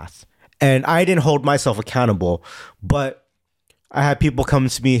my path. And I didn't hold myself accountable, but I had people come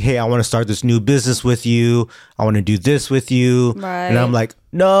to me, hey, I want to start this new business with you. I want to do this with you. Right. And I'm like,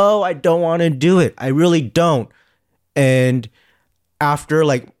 no, I don't want to do it. I really don't. And after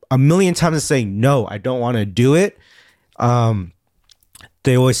like a million times of saying, no, I don't want to do it,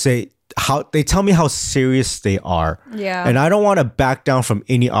 they always say, they tell me how serious they are. Yeah. And I don't want to back down from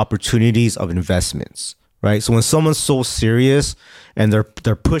any opportunities of investments. Right. So when someone's so serious and they're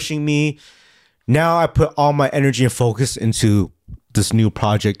pushing me, now I put all my energy and focus into this new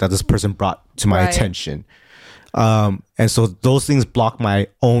project that this person brought to my attention. And so those things block my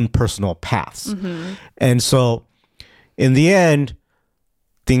own personal paths. And so in the end,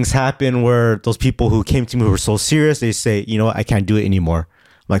 things happen where those people who came to me who were so serious, they say, you know what, I can't do it anymore.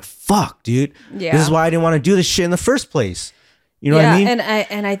 I'm like, fuck, dude. Yeah. This is why I didn't want to do this shit in the first place. You know what I mean?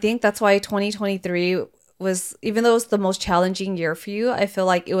 And I think that's why 2023 was, even though it was the most challenging year for you, I feel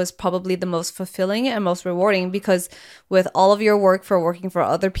like it was probably the most fulfilling and most rewarding because with all of your work for working for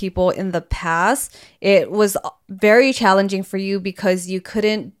other people in the past, it was very challenging for you because you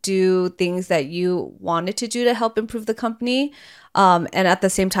couldn't do things that you wanted to do to help improve the company. And at the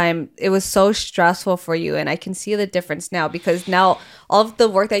same time, it was so stressful for you. And I can see the difference now because now all of the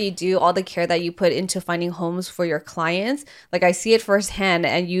work that you do, all the care that you put into finding homes for your clients, like I see it firsthand,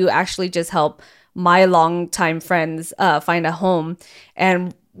 and you actually just help my longtime friends find a home.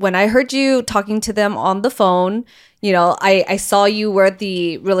 And when I heard you talking to them on the phone, you know, I saw you wear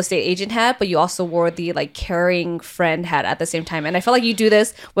the real estate agent hat, but you also wore the like caring friend hat at the same time. And I feel like you do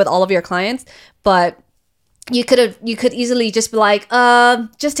this with all of your clients, but you could easily just be like,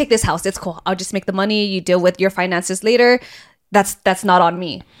 just take this house. It's cool. I'll just make the money. You deal with your finances later. That's not on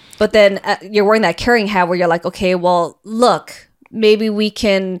me. But then you're wearing that caring hat where you're like, okay, well, look, maybe we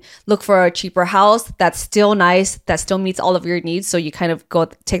can look for a cheaper house that's still nice, that still meets all of your needs. So you kind of go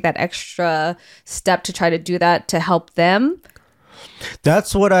take that extra step to try to do that to help them.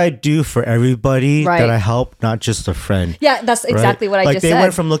 That's what I do for everybody that I help, not just a friend. Yeah, that's exactly what I just said. Like they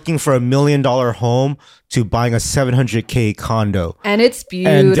went from looking for $1 million home to buying a $700K condo. And it's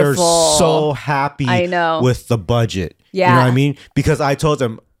beautiful. And they're so happy with the budget. Yeah. You know what I mean? Because I told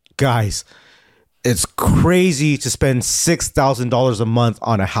them, guys, it's crazy to spend $6,000 a month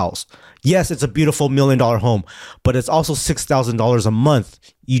on a house. Yes, it's a beautiful $1 million home, but it's also $6,000 a month.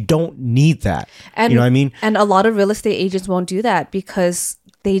 You don't need that. And, you know what I mean? And a lot of real estate agents won't do that because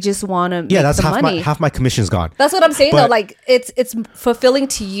they just want to make that's the money. half my commission's gone. That's what I'm saying though. Like it's fulfilling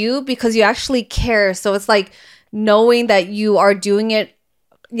to you because you actually care. So it's like knowing that you are doing it,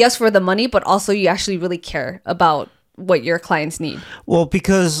 yes, for the money, but also you actually really care about what your clients need. Well,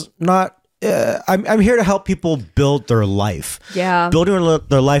 because I'm here to help people build their life. Yeah. Building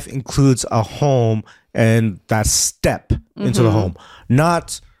their life includes a home and that step into the home,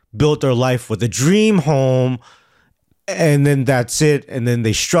 not build their life with a dream home and then that's it. And then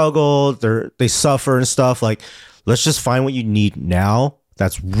they struggle, they suffer and stuff. Like, let's just find what you need now.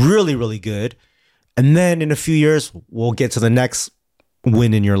 That's really, really good. And then in a few years, we'll get to the next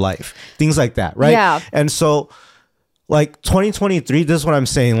win in your life. Things like that, right? Yeah. And so like 2023, this is what I'm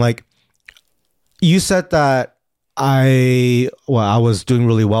saying. Like, you said that I was doing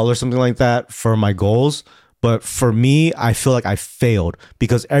really well or something like that for my goals, But for me, I feel like I failed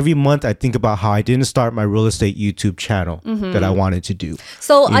because every month I think about how I didn't start my real estate YouTube channel that I wanted to do.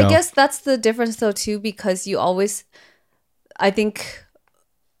 So I guess that's the difference though too, because you always, I think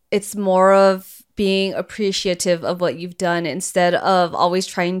it's more of being appreciative of what you've done instead of always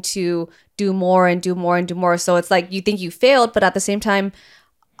trying to do more and do more and do more. So it's like you think you failed, but at the same time,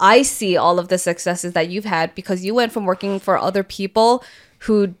 I see all of the successes that you've had because you went from working for other people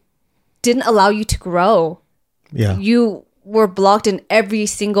who didn't allow you to grow. Yeah. You were blocked in every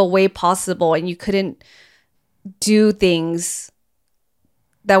single way possible and you couldn't do things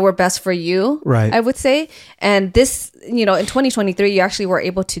that were best for you, right? I would say. And this, in 2023, you actually were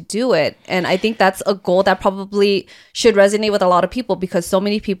able to do it. And I think that's a goal that probably should resonate with a lot of people because so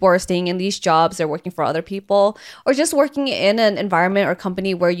many people are staying in these jobs, they're working for other people, or just working in an environment or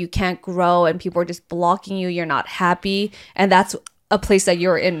company where you can't grow and people are just blocking you, you're not happy. And that's a place that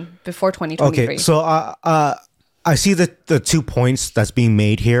you're in before 2023. Okay, so I see the 2 points that's being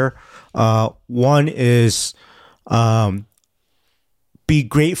made here. One is be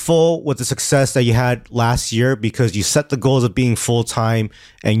grateful with the success that you had last year because you set the goals of being full-time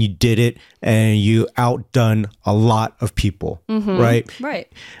and you did it and you outdone a lot of people, right? Right.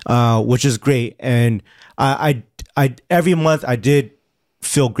 Which is great. And I every month I did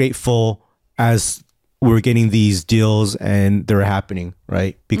feel grateful as we were getting these deals and they're happening,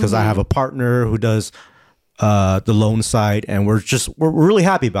 right? Because I have a partner who does the loan side and we're really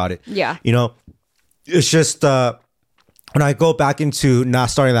happy about it. Yeah. It's just when I go back into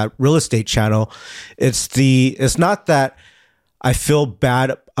not starting that real estate channel, it's not that I feel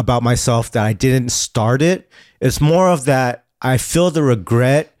bad about myself that I didn't start it. It's more of that I feel the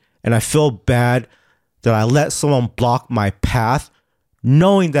regret and I feel bad that I let someone block my path,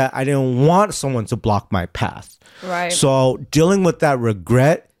 knowing that I didn't want someone to block my path. Right. So dealing with that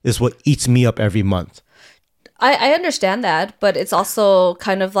regret is what eats me up every month. I understand that, but it's also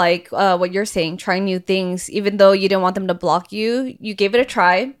kind of like what you're saying, trying new things, even though you didn't want them to block you. You gave it a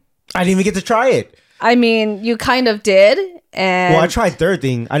try. I didn't even get to try it. I mean, you kind of did. And well, I tried their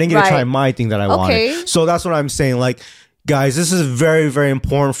thing. I didn't get to try my thing that I wanted. So that's what I'm saying. Like, guys, this is very, very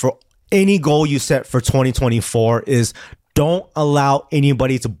important for any goal you set for 2024 is don't allow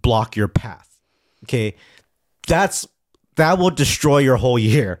anybody to block your path. Okay. That will destroy your whole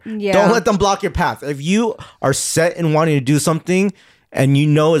year. Yeah. Don't let them block your path. If you are set in wanting to do something and you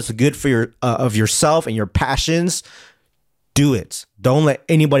know it's good for your of yourself and your passions, do it. Don't let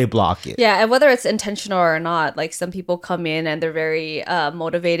anybody block it. Yeah, and whether it's intentional or not, like some people come in and they're very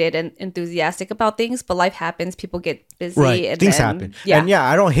motivated and enthusiastic about things, but life happens. People get busy. Right, and things happen. Yeah. And yeah,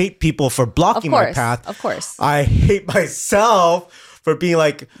 I don't hate people for blocking my path. Of course. I hate myself for being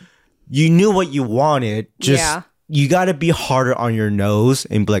like, you knew what you wanted. Just you got to be harder on your nose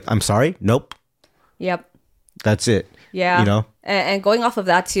and be like, I'm sorry. Nope. Yep. That's it. Yeah. And going off of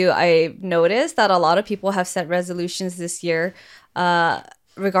that too, I noticed that a lot of people have set resolutions this year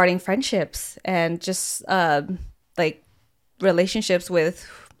regarding friendships and just like relationships with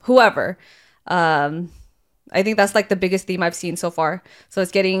whoever. I think that's like the biggest theme I've seen so far. So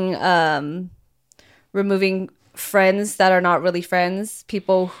it's getting removing friends that are not really friends,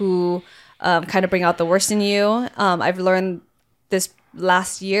 people who kind of bring out the worst in you. I've learned this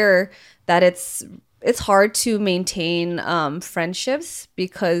last year that it's hard to maintain friendships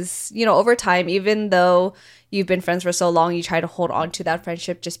because, over time, even though you've been friends for so long, you try to hold on to that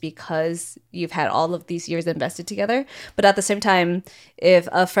friendship just because you've had all of these years invested together. But at the same time, if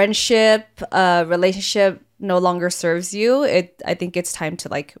a friendship, relationship no longer serves you, I think it's time to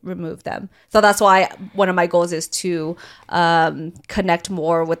like remove them. So that's why one of my goals is to connect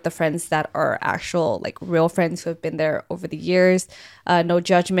more with the friends that are actual like real friends who have been there over the years, no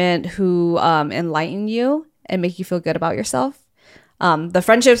judgment, who enlighten you and make you feel good about yourself. The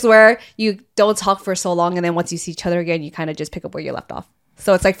friendships where you don't talk for so long and then once you see each other again, you kind of just pick up where you left off.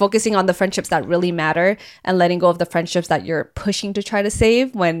 So it's like focusing on the friendships that really matter and letting go of the friendships that you're pushing to try to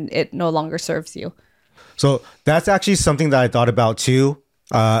save when it no longer serves you. So that's actually something that I thought about too.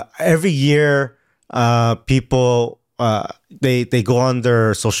 Every year, people they go on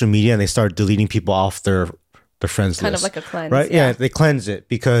their social media and they start deleting people off their friends list. Kind of like a cleanse, right? Yeah, they cleanse it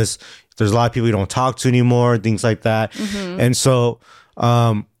because there's a lot of people you don't talk to anymore, things like that. Mm-hmm. And so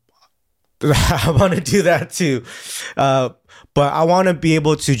I want to do that too, but I want to be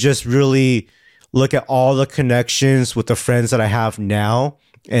able to just really look at all the connections with the friends that I have now,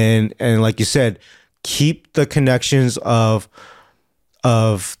 and like you said, keep the connections of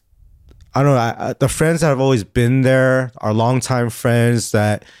I don't know, the friends that have always been there, our longtime friends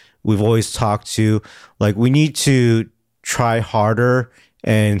that we've always talked to. Like, we need to try harder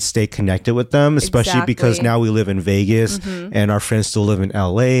and stay connected with them, especially because Exactly. now we live in Vegas and our friends still live in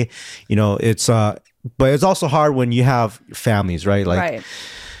LA. You know, but it's also hard when you have families, right? Like Right.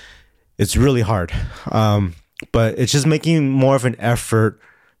 it's really hard. But it's just making more of an effort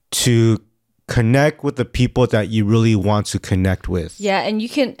to connect with the people that you really want to connect with. Yeah, and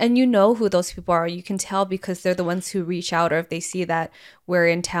you know who those people are. You can tell because they're the ones who reach out, or if they see that we're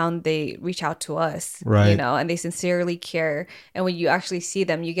in town, they reach out to us. Right. You know, and they sincerely care. And when you actually see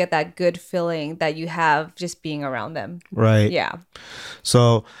them, you get that good feeling that you have just being around them. Right. Yeah.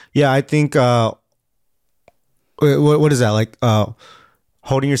 So yeah, I think what is that like?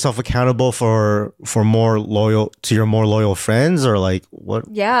 Holding yourself accountable for more loyal to your more loyal friends, or like what?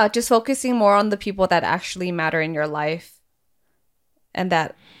 Yeah, just focusing more on the people that actually matter in your life and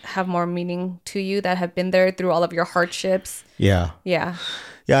that have more meaning to you, that have been there through all of your hardships. Yeah. Yeah.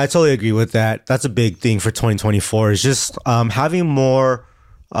 Yeah, I totally agree with that. That's a big thing for 2024 is just having more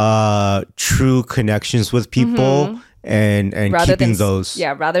true connections with people and keeping those.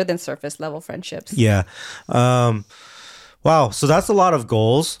 Yeah, rather than surface level friendships. Yeah. Wow. So that's a lot of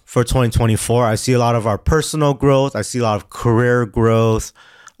goals for 2024. I see a lot of our personal growth. I see a lot of career growth.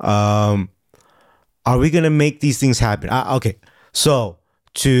 Are we going to make these things happen? Okay. So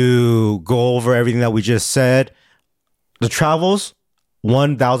to go over everything that we just said, the travels,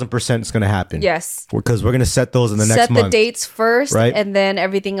 1,000% is going to happen. Yes. Because we're going to set those in the next month. Set the dates first, right? And then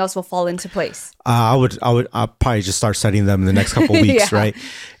everything else will fall into place. I'll probably just start setting them in the next couple weeks, Yeah.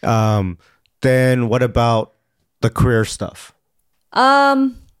 right? Then what about the career stuff?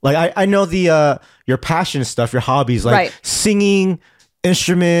 Like I know your passion stuff, your hobbies, like Right. singing,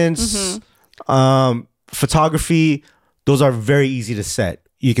 instruments, photography. Those are very easy to set.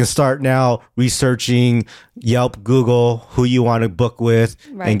 You can start now researching Yelp, Google, who you want to book with,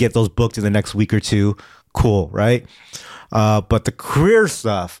 Right. and get those booked in the next week or two. Cool, right? But the career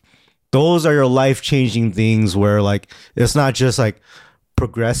stuff, those are your life-changing things where like it's not just like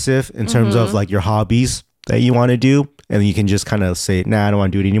progressive in terms of like your hobbies that you want to do, and you can just kind of say, nah, I don't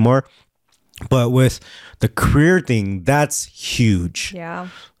want to do it anymore. But with the career thing, that's huge. Yeah.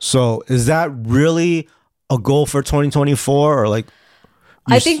 So is that really a goal for 2024, or like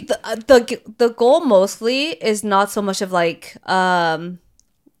I think the goal mostly is not so much of like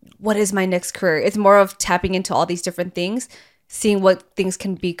what is my next career. It's more of tapping into all these different things, seeing what things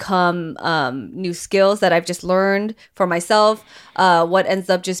can become new skills that I've just learned for myself, what ends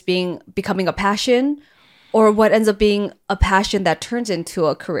up just becoming a passion, or what ends up being a passion that turns into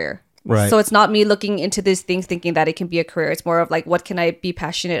a career. Right. So it's not me looking into these things thinking that it can be a career. It's more of like, what can I be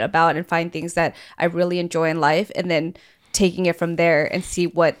passionate about and find things that I really enjoy in life, and then taking it from there and see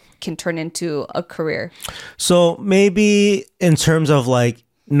what can turn into a career. So maybe in terms of like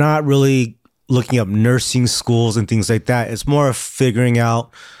not really looking up nursing schools and things like that, it's more of figuring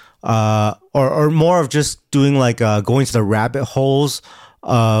out or more of just doing like going to the rabbit holes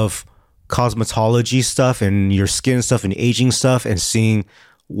of cosmetology stuff and your skin stuff and aging stuff, and seeing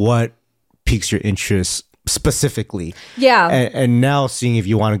what piques your interest specifically. Yeah. And now seeing if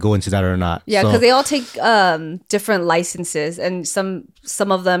you want to go into that or not. Yeah, So- because they all take different licenses, and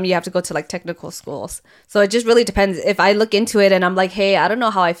some of them you have to go to like technical schools. So it just really depends. If I look into it and I'm like, hey, I don't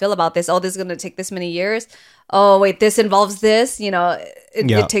know how I feel about this. Oh, this is going to take this many years. Oh, wait, this involves this. You know,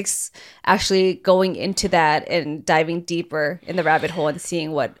 it takes actually going into that and diving deeper in the rabbit hole and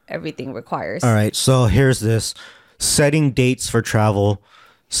seeing what everything requires. All right. So here's this: setting dates for travel,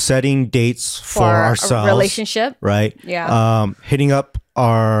 setting dates for ourselves, a relationship. right? Yeah. Hitting up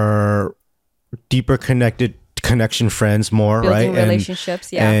our deeper connection friends more, Building right?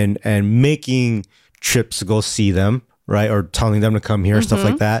 relationships, yeah. And making trips to go see them, right? Or telling them to come here, stuff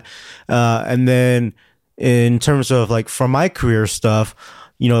like that. And then in terms of like for my career stuff,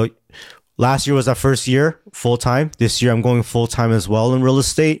 you know, last year was our first year full time. This year I'm going full time as well in real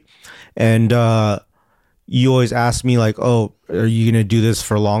estate. And you always ask me like, oh, are you going to do this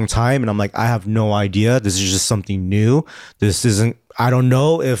for a long time? And I'm like, I have no idea. This is just something new. I don't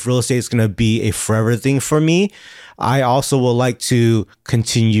know if real estate is going to be a forever thing for me. I also would like to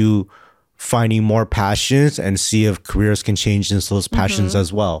continue finding more passions and see if careers can change into those passions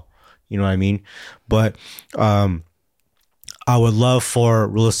as well. You know what I mean? But I would love for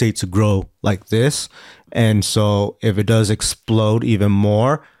real estate to grow like this. And so if it does explode even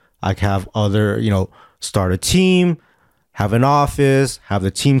more, I can have other, you know, start a team, have an office, have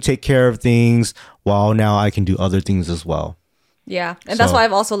the team take care of things, while now I can do other things as well. Yeah. And that's So- why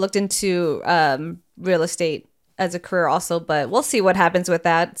I've also looked into real estate as a career also, but we'll see what happens with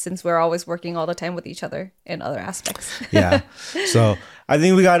that since we're always working all the time with each other in other aspects. Yeah. So I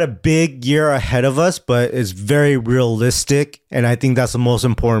think we got a big year ahead of us, but it's very realistic. And I think that's the most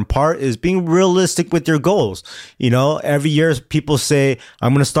important part is being realistic with your goals. You know, every year people say,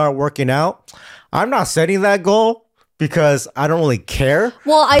 I'm going to start working out. I'm not setting that goal because I don't really care.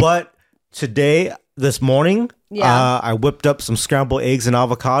 But today, this morning, I whipped up some scrambled eggs and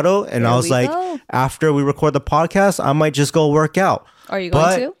avocado, and I was like, after we record the podcast, I might just go work out. Are you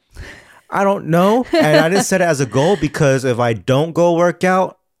going to? I don't know. And I didn't set it as a goal because if I don't go work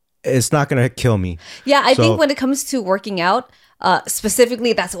out, it's not going to kill me. Yeah, I think when it comes to working out,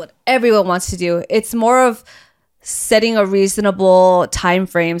 specifically, that's what everyone wants to do. It's more of setting a reasonable time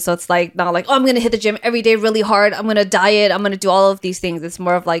frame. So it's like not like, oh, I'm going to hit the gym every day really hard. I'm going to diet. I'm going to do all of these things. It's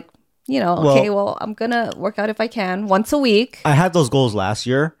more of like, you know, I'm going to work out if I can once a week. I had those goals last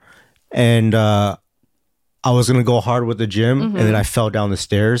year and I was going to go hard with the gym and then I fell down the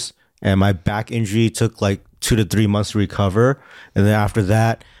stairs and my back injury took like 2 to 3 months to recover. And then after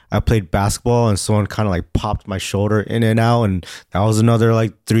that, I played basketball and someone kind of like popped my shoulder in and out. And that was another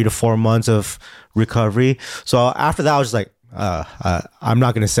like 3 to 4 months of recovery. So after that, I was just like, I'm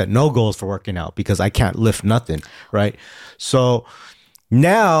not going to set no goals for working out because I can't lift nothing. Right. So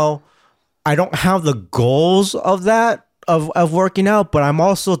now I don't have the goals of that, of working out, but I'm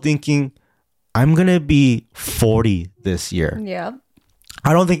also thinking I'm going to be 40 this year. Yeah.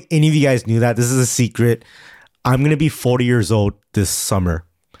 I don't think any of you guys knew that. This is a secret. I'm going to be 40 years old this summer.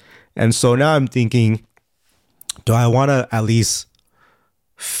 And so now I'm thinking, do I want to at least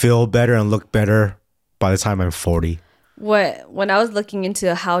feel better and look better by the time I'm 40? When I was looking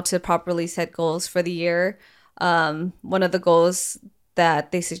into how to properly set goals for the year, one of the goals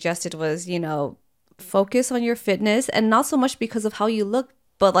that they suggested was, you know, focus on your fitness and not so much because of how you look,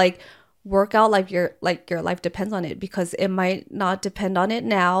 but like work out like your life depends on it, because it might not depend on it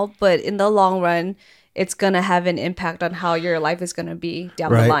now, but in the long run, it's going to have an impact on how your life is going to be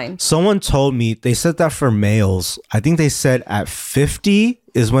down the line. Someone told me, they said that for males, I think they said at 50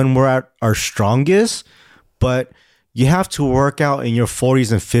 is when we're at our strongest, but you have to work out in your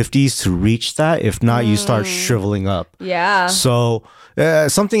 40s and 50s to reach that. If not, you start shriveling up. Yeah. So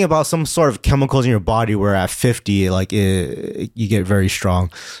something about some sort of chemicals in your body where at 50, like you get very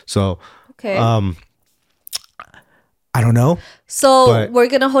strong. So, okay. I don't know. So we're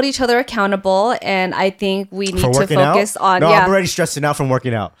going to hold each other accountable. And I think we need to focus on... No, I'm already stressing out from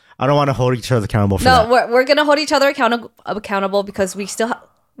working out. I don't want to hold each other accountable for that. No, we're going to hold each other accountable because we still...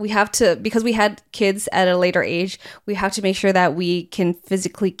 we have to, because we had kids at a later age, we have to make sure that we can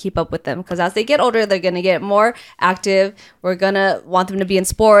physically keep up with them. Because as they get older, they're going to get more active. We're going to want them to be in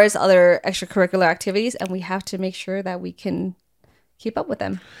sports, other extracurricular activities. And we have to make sure that we can keep up with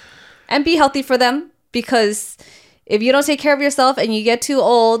them and be healthy for them. Because if you don't take care of yourself and you get too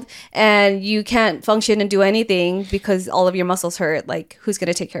old and you can't function and do anything because all of your muscles hurt, like who's going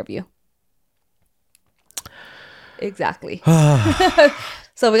to take care of you? Exactly.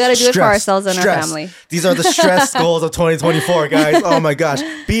 So we got to do it for ourselves and our family. These are the stress goals of 2024, guys. Oh my gosh.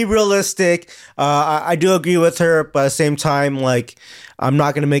 Be realistic. I do agree with her, but at the same time, like, I'm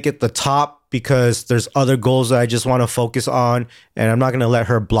not going to make it the top because there's other goals that I just want to focus on, and I'm not going to let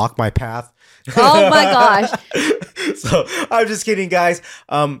her block my path. Oh my gosh. So I'm just kidding, guys.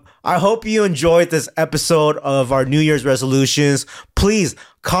 I hope you enjoyed this episode of our New Year's resolutions. Please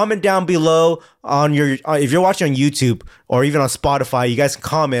comment down below on your, if you're watching on YouTube or even on Spotify, you guys can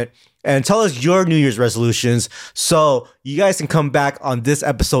comment and tell us your New Year's resolutions so you guys can come back on this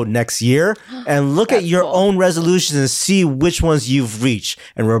episode next year and look at your own resolutions and see which ones you've reached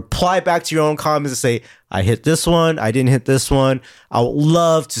and reply back to your own comments and say, I hit this one, I didn't hit this one. I would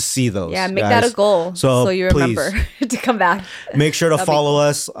love to see those. Yeah, make that a goal so you remember to come back. Make sure to follow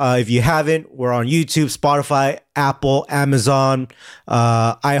us. If you haven't, we're on YouTube, Spotify, Apple, Amazon,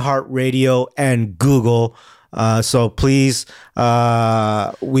 iHeartRadio, and Google. So please,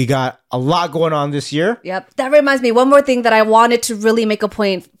 we got a lot going on this year. Yep. That reminds me, one more thing that I wanted to really make a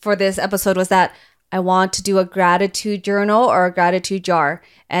point for this episode was that I want to do a gratitude journal or a gratitude jar.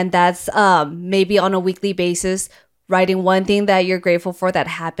 And that's maybe on a weekly basis, writing one thing that you're grateful for that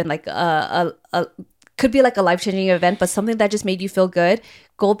happened, like could be like a life-changing event, but something that just made you feel good.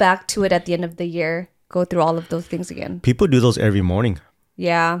 Go back to it at the end of the year. Go through all of those things again. People do those every morning.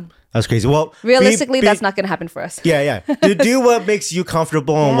 Yeah. That's crazy. Well, realistically, that's not going to happen for us. Yeah. Do what makes you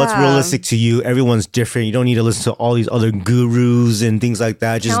comfortable and what's realistic to you. Everyone's different. You don't need to listen to all these other gurus and things like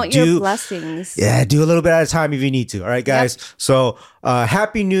that. Just count your blessings. Yeah, do a little bit at a time if you need to. All right, guys. Yep. So,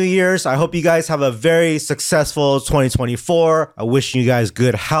 Happy New Year's. I hope you guys have a very successful 2024. I wish you guys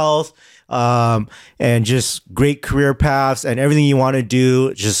good health, and just great career paths and everything you want to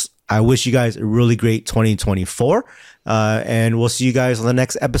do. I wish you guys a really great 2024. And we'll see you guys on the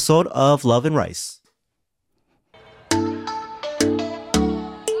next episode of Love and Rice.